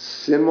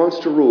 Sin wants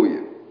to rule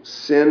you.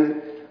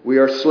 We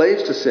are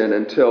slaves to sin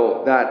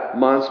until that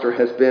monster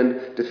has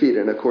been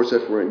defeated. And of course,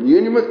 if we're in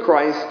union with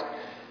Christ,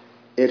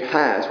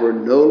 we're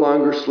no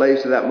longer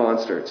slaves to that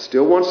monster. It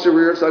still wants to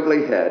rear its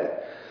ugly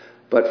head.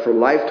 But for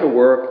life to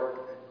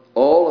work,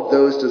 all of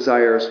those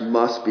desires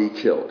must be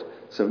killed.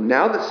 So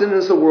now that sin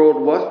is the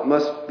world, what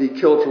must be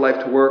killed for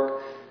life to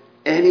work?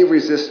 Any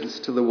resistance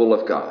to the will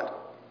of God.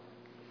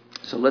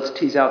 So let's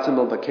tease out some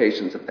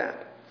implications of that.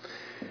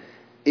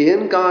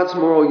 In God's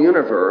moral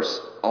universe,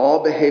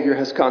 all behavior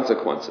has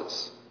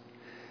consequences.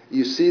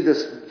 You see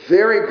this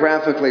very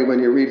graphically when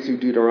you read through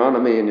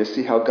Deuteronomy and you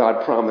see how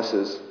God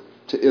promises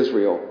to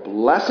Israel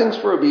blessings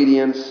for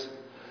obedience,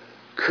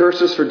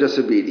 curses for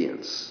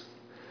disobedience.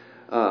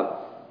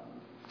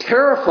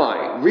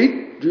 Terrifying.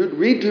 Read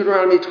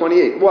Deuteronomy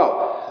 28.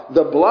 Well,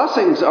 the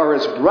blessings are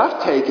as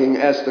breathtaking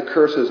as the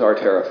curses are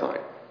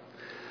terrifying.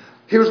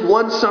 Here's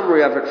one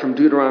summary of it from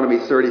Deuteronomy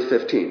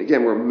 30:15.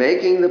 Again, we're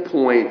making the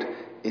point,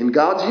 in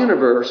God's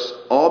universe,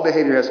 all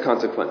behavior has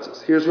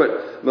consequences. Here's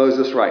what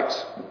Moses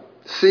writes.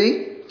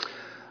 See,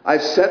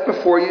 I've set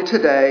before you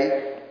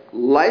today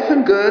life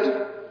and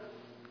good,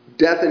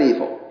 death and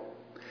evil.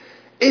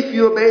 If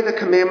you obey the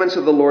commandments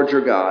of the Lord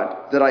your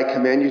God that I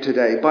command you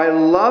today, by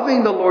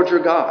loving the Lord your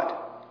God,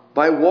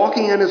 by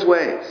walking in his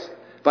ways,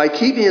 by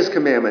keeping his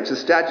commandments, his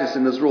statutes,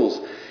 and his rules,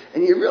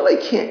 and you really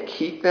can't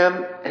keep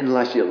them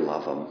unless you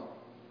love them,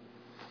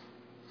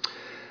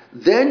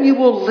 then you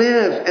will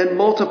live and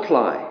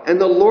multiply, and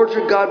the Lord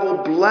your God will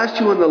bless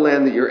you in the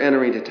land that you're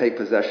entering to take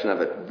possession of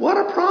it. What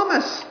a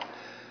promise!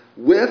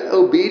 With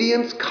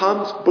obedience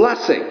comes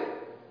blessing.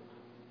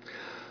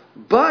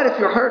 But if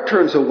your heart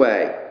turns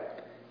away,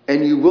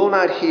 and you will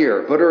not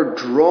hear, but are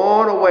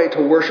drawn away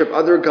to worship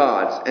other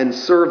gods and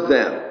serve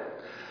them,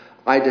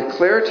 I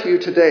declare to you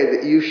today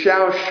that you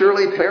shall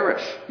surely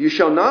perish. You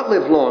shall not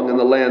live long in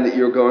the land that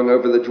you're going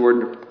over the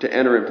Jordan to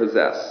enter and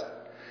possess.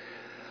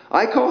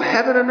 I call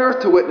heaven and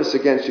earth to witness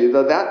against you.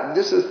 Though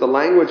this is the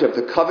language of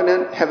the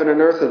covenant. Heaven and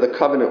earth are the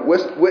covenant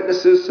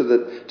witnesses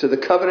to the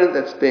covenant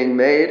that's being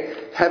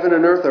made. Heaven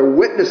and earth are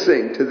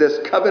witnessing to this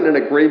covenant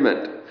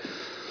agreement.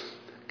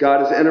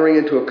 God is entering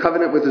into a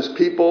covenant with his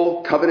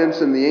people.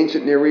 Covenants in the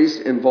ancient Near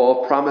East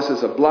involve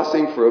promises of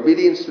blessing for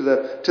obedience to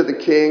the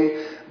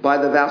king by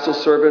the vassal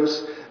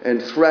servants,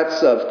 and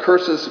threats of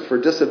curses for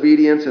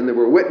disobedience. And there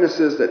were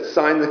witnesses that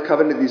signed the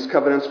covenant. These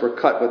covenants were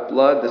cut with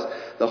blood.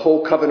 The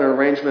whole covenant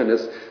arrangement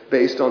is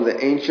based on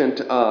the ancient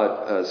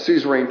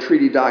suzerain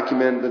treaty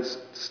document that's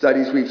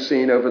studies we've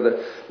seen over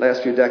the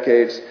last few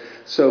decades.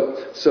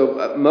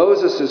 So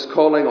Moses is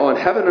calling on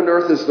heaven and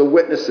earth as the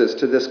witnesses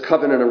to this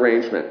covenant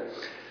arrangement.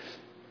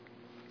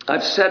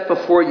 I've set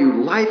before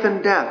you life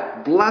and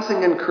death,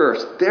 blessing and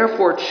curse.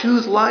 Therefore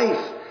choose life,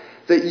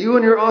 that you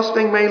and your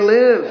offspring may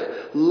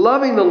live,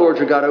 loving the Lord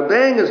your God,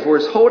 obeying his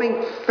voice,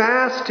 holding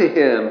fast to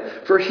him,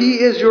 for he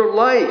is your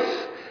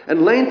life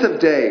and length of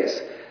days,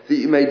 that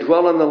you may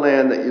dwell in the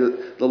land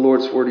that the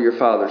Lord swore to your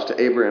fathers,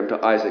 to Abraham,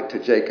 to Isaac,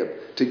 to Jacob,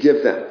 to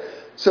give them.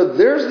 So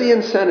there's the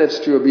incentives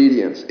to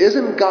obedience.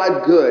 Isn't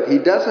God good? He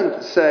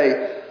doesn't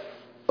say,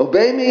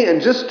 obey me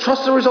and just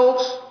trust the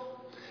results.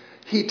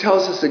 He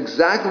tells us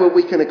exactly what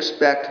we can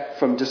expect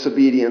from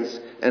disobedience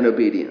and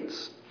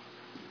obedience.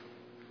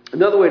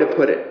 Another way to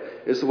put it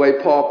is the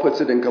way Paul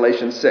puts it in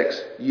Galatians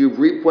 6. You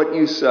reap what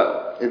you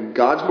sow. In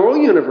God's moral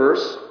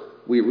universe,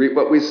 we reap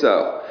what we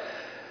sow.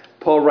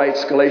 Paul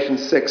writes, Galatians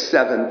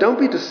 6:7, don't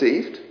be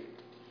deceived.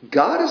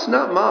 God is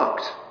not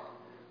mocked.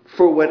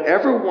 For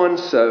whatever one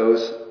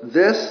sows,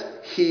 this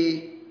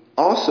he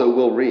also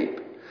will reap.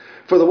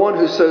 For the one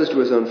who sows to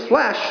his own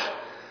flesh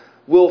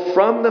will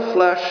from the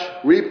flesh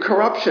reap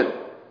corruption.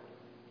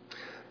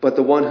 But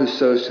the one who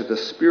sows to the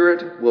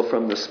Spirit will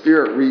from the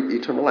Spirit reap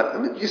eternal life. I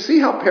mean, you see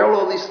how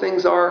parallel these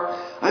things are?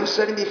 I'm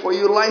setting before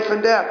you life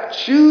and death.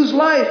 Choose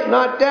life,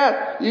 not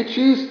death. You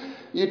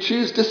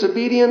choose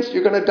disobedience,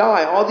 you're going to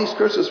die. All these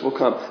curses will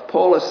come.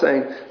 Paul is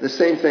saying the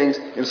same things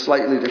in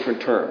slightly different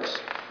terms.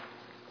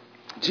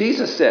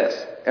 Jesus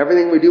says,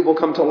 everything we do will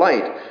come to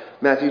light.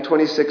 Matthew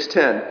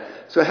 26:10.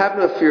 So have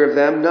no fear of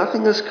them.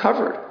 Nothing is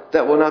covered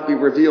that will not be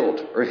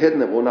revealed, or hidden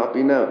that will not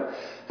be known.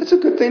 That's a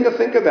good thing to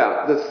think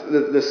about.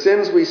 The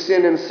sins we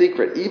sin in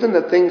secret, even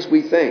the things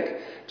we think.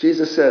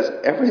 Jesus says,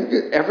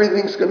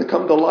 everything's going to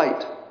come to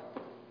light.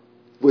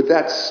 Would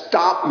that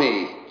stop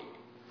me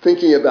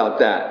thinking about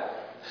that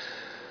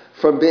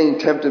from being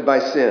tempted by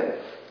sin?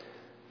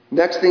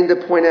 Next thing to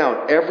point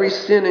out, every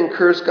sin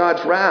incurs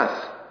God's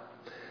wrath.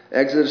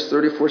 Exodus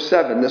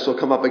 34:7. This will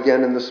come up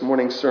again in this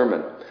morning's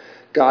sermon.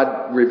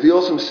 God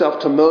reveals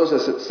himself to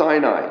Moses at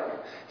Sinai.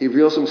 He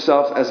reveals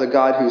himself as a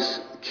God who's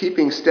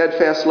keeping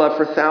steadfast love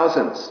for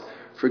thousands,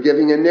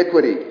 forgiving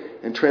iniquity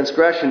and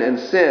transgression and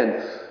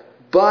sin,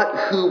 but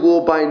who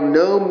will by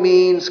no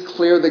means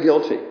clear the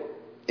guilty.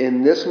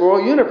 In this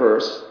moral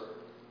universe,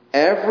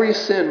 every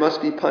sin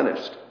must be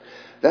punished.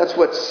 That's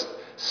what's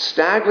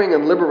staggering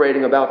and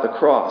liberating about the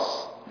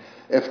cross.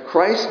 If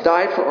Christ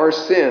died for our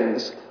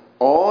sins,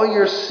 all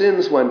your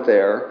sins went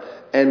there,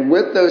 and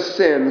with those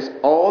sins,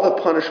 all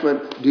the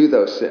punishment due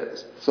those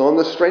sins. So on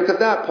the strength of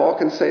that, Paul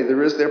can say,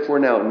 there is therefore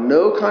now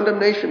no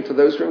condemnation for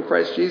those who are in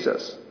Christ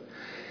Jesus.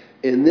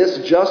 In this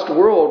just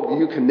world,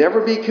 you can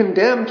never be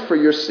condemned for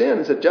your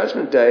sins at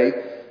Judgment Day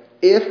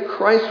if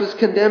Christ was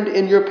condemned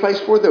in your place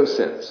for those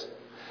sins.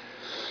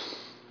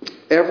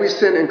 Every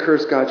sin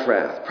incurs God's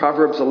wrath.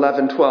 Proverbs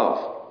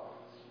 11:12.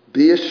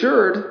 Be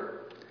assured,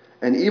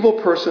 an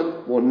evil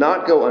person will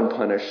not go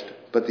unpunished,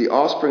 but the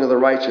offspring of the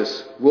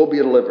righteous will be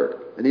delivered.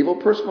 An evil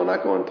person will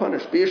not go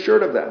unpunished. Be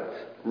assured of that.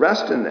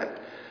 Rest in that.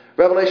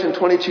 Revelation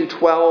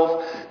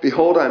 22:12,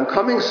 behold, I am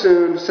coming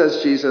soon,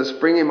 says Jesus,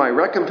 bringing my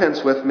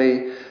recompense with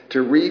me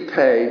to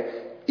repay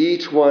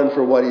each one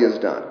for what he has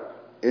done.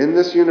 In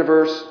this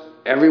universe,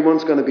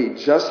 everyone's going to be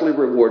justly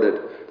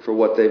rewarded for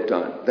what they've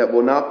done. That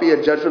will not be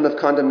a judgment of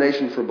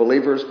condemnation for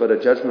believers, but a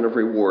judgment of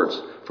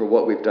rewards for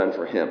what we've done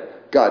for him.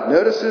 God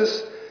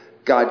notices,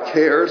 God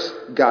cares,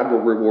 God will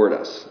reward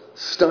us.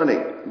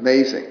 Stunning,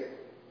 amazing.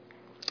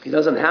 He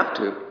doesn't have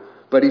to,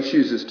 but he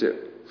chooses to.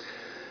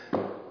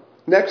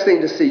 Next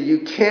thing to see,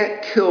 you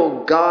can't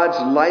kill God's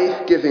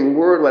life-giving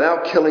word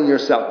without killing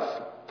yourself.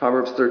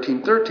 Proverbs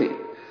 13:13.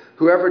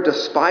 Whoever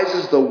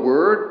despises the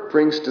word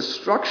brings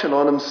destruction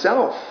on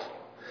himself.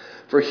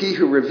 For he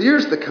who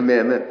reveres the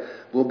commandment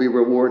will be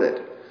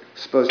rewarded.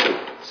 Supposed to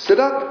sit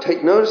up,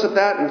 take notice of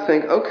that, and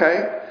think,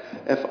 okay,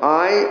 if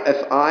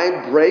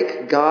I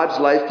break God's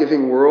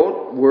life-giving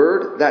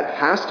word, that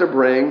has to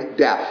bring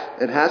death.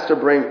 It has to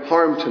bring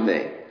harm to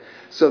me.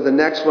 So the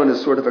next one is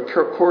sort of a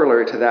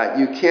corollary to that.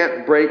 You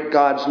can't break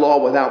God's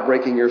law without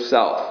breaking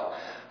yourself.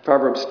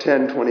 Proverbs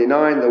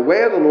 10:29, the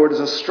way of the Lord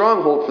is a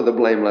stronghold for the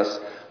blameless,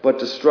 but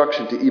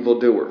destruction to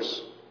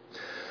evildoers.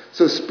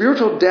 So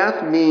spiritual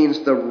death means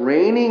the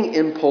reigning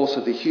impulse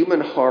of the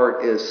human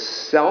heart is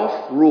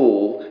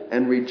self-rule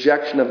and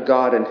rejection of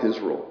God and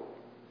his rule.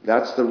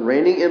 That's the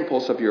reigning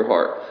impulse of your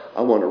heart.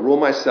 I want to rule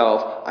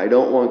myself. I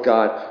don't want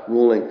God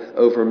ruling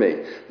over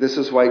me. This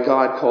is why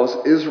God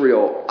calls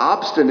Israel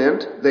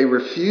obstinate. They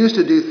refuse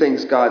to do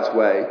things God's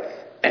way.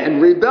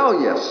 And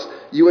rebellious.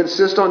 You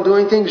insist on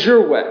doing things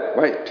your way.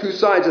 Right? Two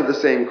sides of the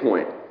same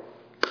coin.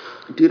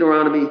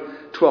 Deuteronomy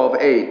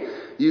 12:8.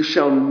 You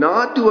shall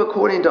not do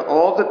according to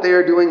all that they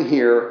are doing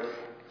here,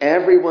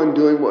 everyone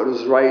doing what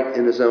is right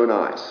in his own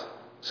eyes.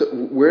 So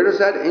where does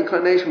that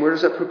inclination, where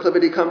does that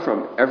proclivity come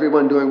from?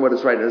 Everyone doing what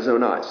is right in his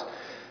own eyes.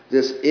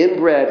 This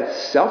inbred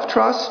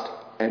self-trust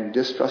and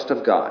distrust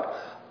of God.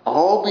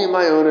 I'll be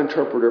my own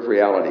interpreter of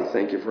reality.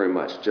 Thank you very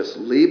much. Just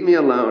leave me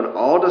alone.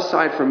 I'll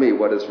decide for me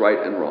what is right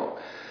and wrong.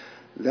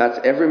 That's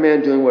every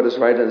man doing what is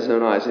right in his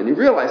own eyes. And you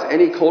realize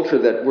any culture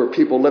where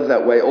people live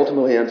that way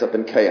ultimately ends up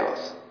in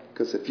chaos.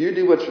 Because if you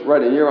do what's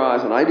right in your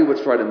eyes and I do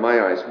what's right in my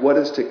eyes, what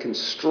is to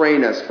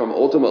constrain us from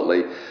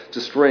ultimately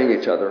destroying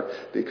each other?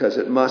 Because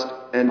it must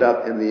end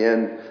up in the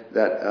end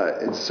that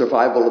it's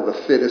survival of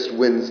the fittest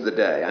wins the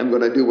day. I'm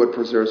going to do what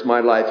preserves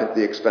my life at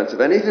the expense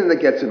of anything that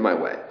gets in my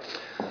way.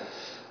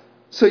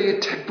 So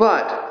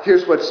but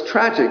here's what's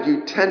tragic.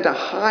 You tend to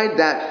hide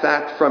that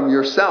fact from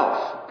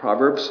yourself.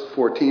 Proverbs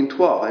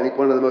 14:12. I think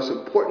one of the most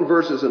important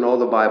verses in all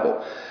the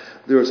Bible.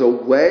 There is a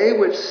way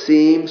which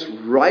seems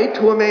right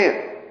to a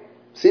man.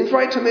 Seems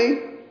right to me.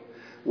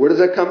 Where does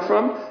that come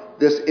from?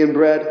 This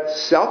inbred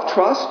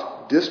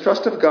self-trust,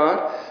 distrust of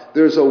God.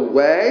 There's a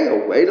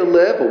way to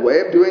live, a way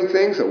of doing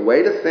things, a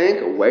way to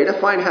think, a way to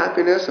find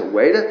happiness, a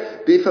way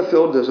to be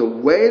fulfilled. There's a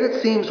way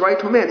that seems right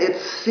to a man. It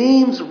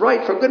seems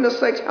right. For goodness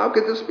sakes, how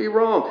could this be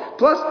wrong?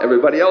 Plus,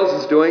 everybody else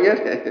is doing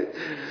it.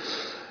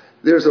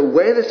 There's a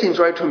way that seems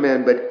right to a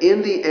man, but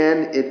in the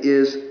end, it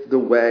is the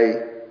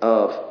way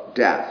of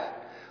death.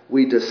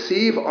 We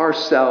deceive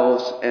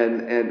ourselves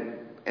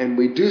and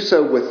we do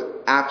so with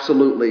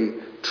absolutely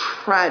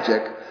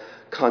tragic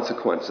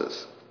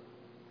consequences.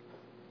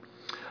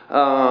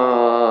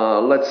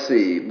 Let's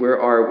see, where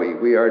are we?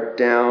 We are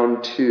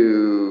down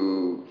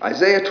to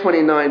Isaiah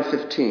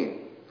 29:15.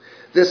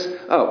 This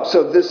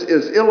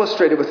is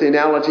illustrated with the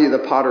analogy of the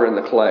potter and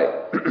the clay.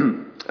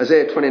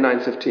 Isaiah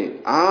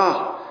 29:15.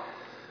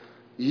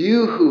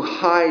 You who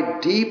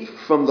hide deep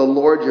from the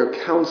Lord your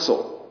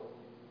counsel,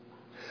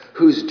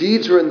 whose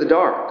deeds are in the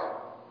dark,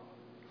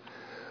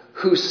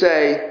 who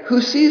say,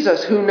 who sees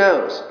us, who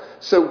knows?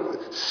 So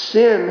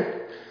sin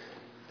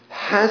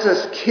has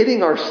us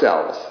kidding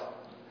ourselves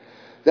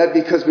that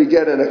because we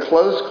get in a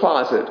closed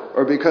closet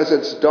or because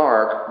it's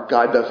dark,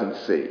 God doesn't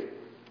see.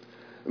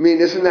 I mean,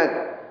 isn't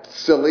that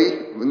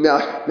silly? Now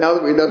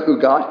that we know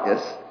who God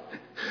is,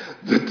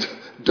 the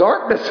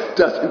darkness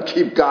doesn't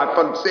keep God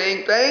from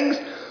seeing things,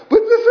 but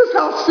this is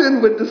how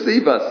sin would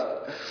deceive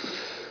us.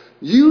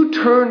 You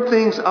turn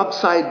things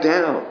upside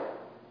down.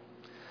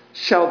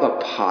 Shall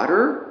the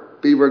potter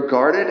be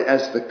regarded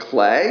as the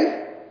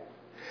clay,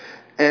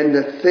 and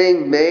the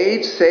thing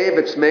made say of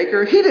its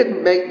maker, he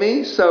didn't make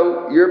me,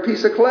 so you're a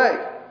piece of clay.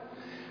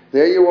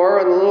 There you are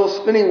on the little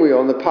spinning wheel,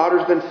 and the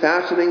potter's been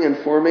fashioning and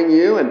forming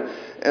you,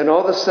 and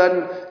all of a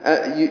sudden,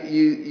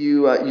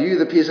 you,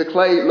 the piece of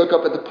clay, look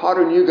up at the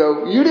potter and you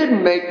go, you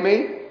didn't make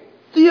me.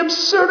 The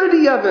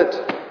absurdity of it,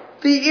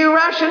 the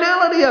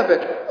irrationality of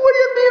it. What do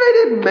you mean I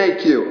didn't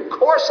make you? Of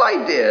course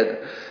I did.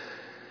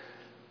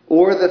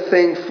 Or the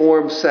thing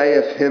formed say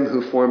of him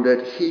who formed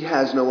it, he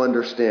has no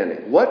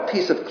understanding. What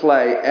piece of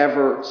clay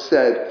ever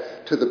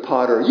said to the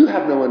potter, you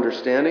have no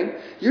understanding?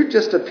 You're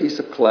just a piece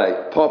of clay.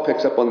 Paul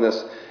picks up on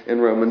this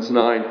in Romans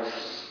 9.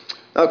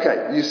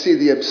 Okay, you see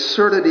the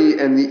absurdity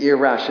and the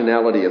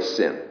irrationality of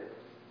sin.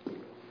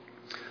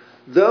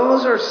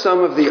 Those are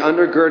some of the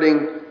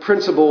undergirding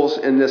principles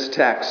in this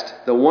text.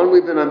 The one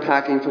we've been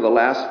unpacking for the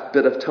last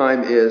bit of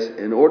time is,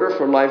 in order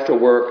for life to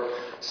work,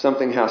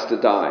 something has to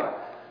die.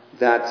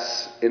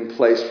 That's in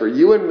place for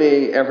you and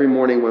me every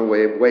morning when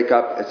we wake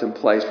up. It's in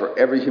place for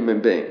every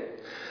human being.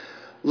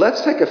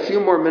 Let's take a few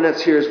more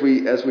minutes here as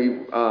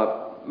we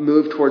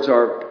move towards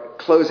our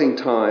closing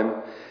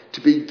time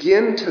to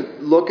begin to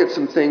look at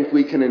some things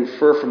we can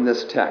infer from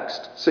this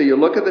text. So you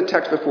look at the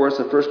text before us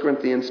in 1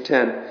 Corinthians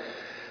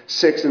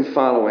 10:6 and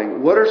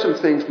following. What are some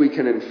things we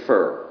can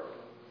infer?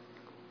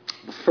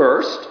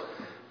 First,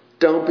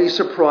 don't be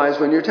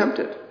surprised when you're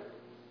tempted.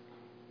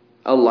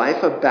 A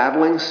life of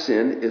battling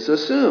sin is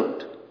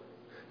assumed.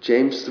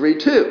 James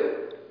 3:2.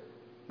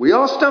 We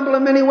all stumble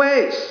in many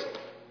ways.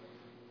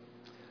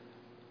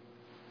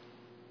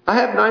 I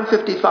have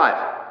 9:55.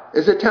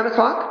 Is it 10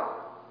 o'clock?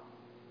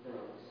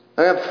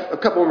 I have a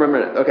couple more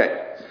minutes.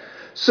 Okay.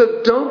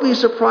 So don't be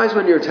surprised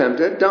when you're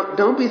tempted.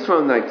 Don't be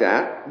thrown like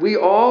that.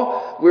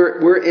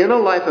 We're in a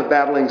life of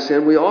battling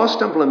sin. We all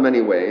stumble in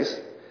many ways.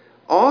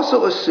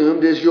 Also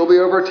assumed is you'll be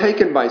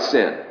overtaken by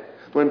sin.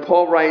 When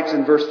Paul writes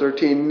in verse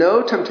 13,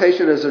 no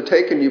temptation has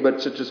overtaken you, but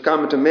such as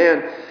common to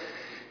man,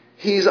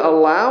 he's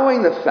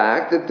allowing the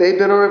fact that they've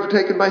been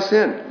overtaken by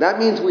sin. That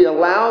means we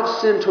allowed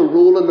sin to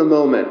rule in the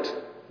moment.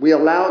 We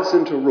allowed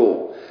sin to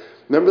rule.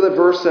 Remember the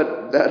verse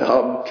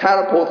that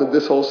catapulted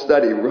this whole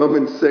study,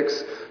 Romans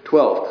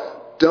 6:12.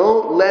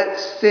 Don't let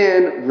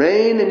sin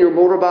reign in your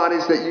mortal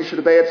bodies that you should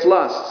obey its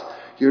lusts.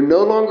 You're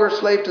no longer a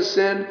slave to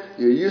sin.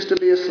 You used to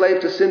be a slave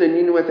to sin in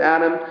union with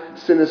Adam.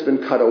 Sin has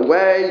been cut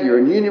away. You're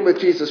in union with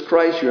Jesus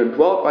Christ. You're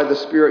indwelt by the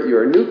Spirit.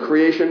 You're a new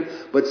creation.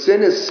 But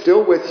sin is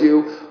still with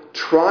you,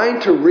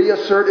 trying to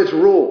reassert its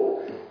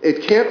rule.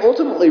 It can't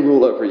ultimately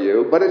rule over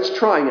you, but it's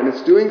trying, and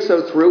it's doing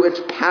so through its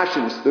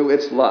passions, through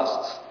its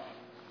lusts.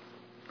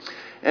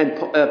 And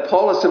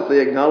Paul is simply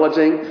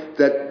acknowledging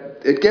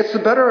that it gets the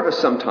better of us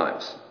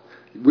sometimes.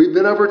 We've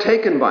been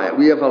overtaken by it.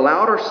 We have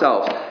allowed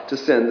ourselves to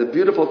sin. The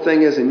beautiful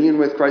thing is, in union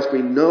with Christ,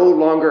 we no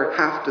longer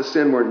have to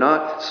sin. We're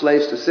not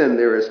slaves to sin.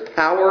 There is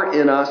power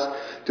in us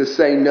to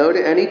say no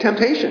to any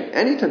temptation,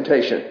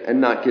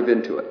 and not give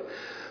in to it.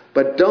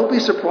 But don't be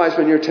surprised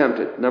when you're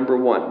tempted, number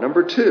one.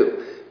 Number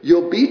two,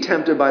 you'll be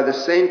tempted by the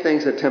same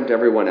things that tempt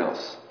everyone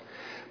else.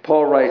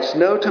 Paul writes,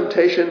 no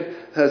temptation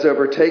has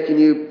overtaken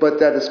you,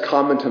 but that is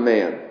common to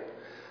man.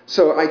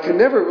 So I can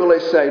never really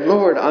say,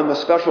 Lord, I'm a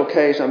special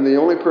case. I'm the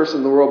only person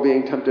in the world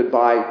being tempted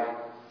by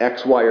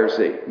X, Y, or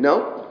Z.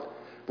 No,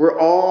 we're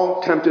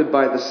all tempted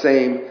by the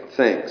same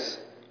things.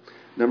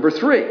 Number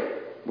three,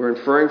 we're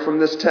inferring from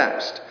this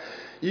text.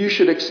 You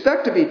should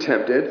expect to be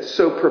tempted,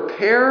 so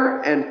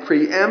prepare and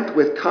preempt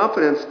with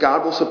confidence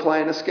God will supply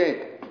an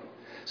escape.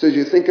 So as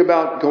you think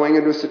about going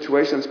into a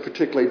situation that's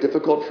particularly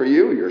difficult for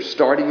you, you're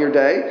starting your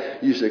day,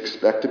 you should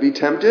expect to be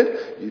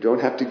tempted. You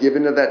don't have to give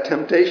in to that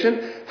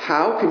temptation.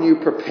 How can you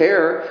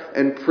prepare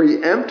and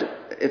preempt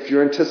if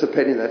you're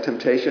anticipating that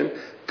temptation?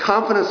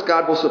 Confidence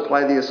God will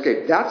supply the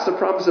escape. That's the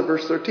promise of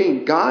verse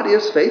 13. God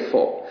is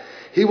faithful.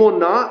 He will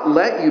not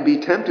let you be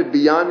tempted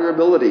beyond your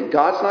ability.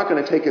 God's not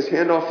going to take his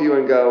hand off you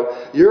and go,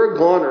 you're a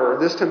goner,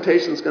 this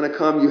temptation's going to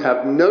come, you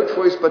have no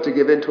choice but to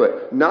give into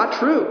it. Not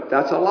true.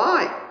 That's a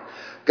lie.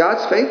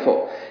 God's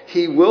faithful.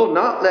 He will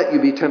not let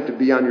you be tempted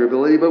beyond your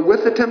ability, but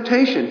with the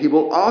temptation, he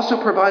will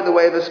also provide the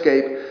way of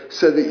escape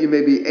so that you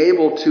may be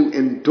able to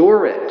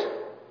endure it.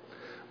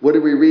 What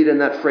do we read in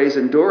that phrase,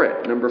 endure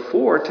it? Number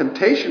 4,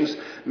 temptations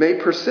may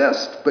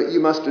persist, but you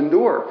must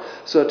endure.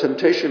 So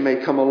temptation may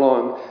come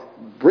along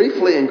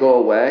briefly and go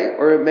away,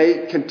 or it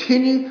may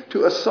continue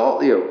to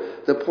assault you.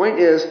 The point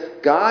is,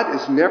 God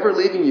is never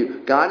leaving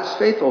you. God is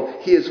faithful.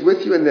 He is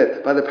with you in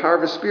that by the power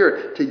of his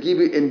Spirit to give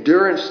you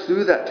endurance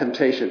through that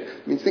temptation.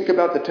 I mean, think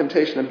about the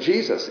temptation of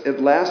Jesus. It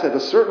lasted a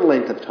certain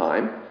length of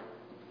time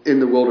in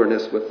the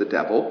wilderness with the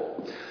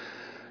devil.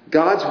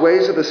 God's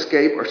ways of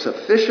escape are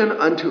sufficient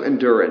unto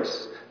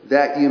endurance,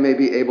 that you may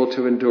be able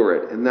to endure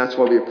it. And that's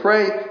why we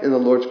pray in the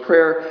Lord's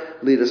Prayer,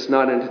 lead us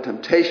not into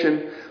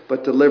temptation,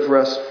 but deliver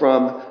us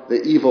from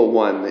the evil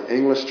one. The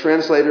English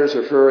translators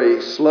are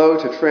very slow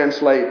to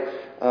translate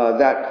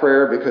that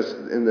prayer because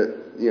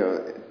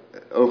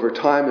over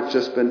time it's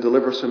just been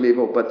deliver us from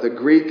evil. But the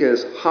Greek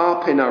is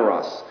ha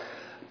penaros,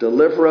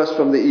 deliver us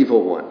from the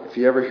evil one. If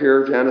you ever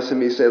hear Janice and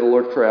me say the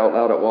Lord's Prayer out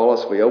loud at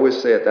Wallace, we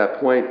always say at that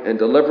point, and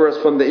deliver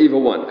us from the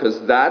evil one,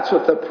 because that's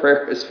what the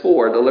prayer is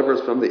for, deliver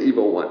us from the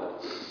evil one.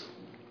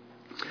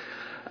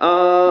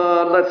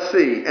 Let's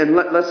see, and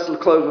let's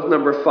close with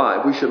number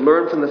 5. We should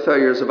learn from the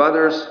failures of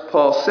others.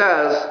 Paul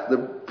says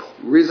the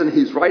reason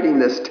he's writing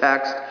this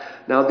text,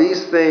 now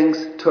these things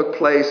took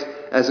place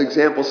as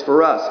examples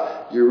for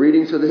us. You're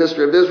reading through the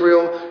history of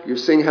Israel. You're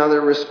seeing how they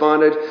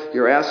responded.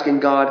 You're asking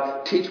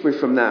God, teach me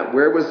from that.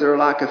 Where was their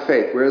lack of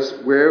faith?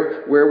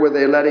 Where were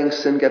they letting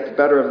sin get the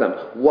better of them?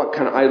 What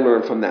can I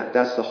learn from that?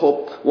 That's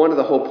one of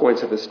the whole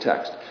points of this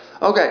text.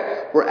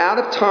 Okay, we're out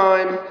of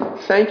time.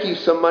 Thank you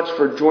so much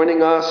for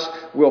joining us.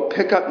 We'll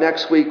pick up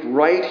next week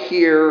right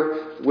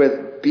here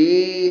with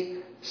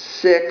B6.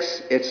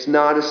 It's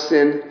not a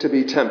sin to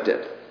be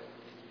tempted.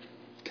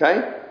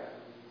 Okay?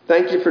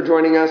 Thank you for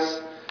joining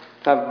us.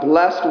 Have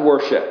blessed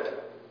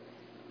worship.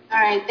 All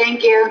right,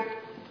 thank you.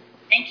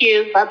 Thank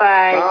you.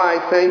 Bye-bye.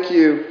 Bye, thank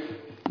you.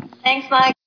 Thanks, Mike.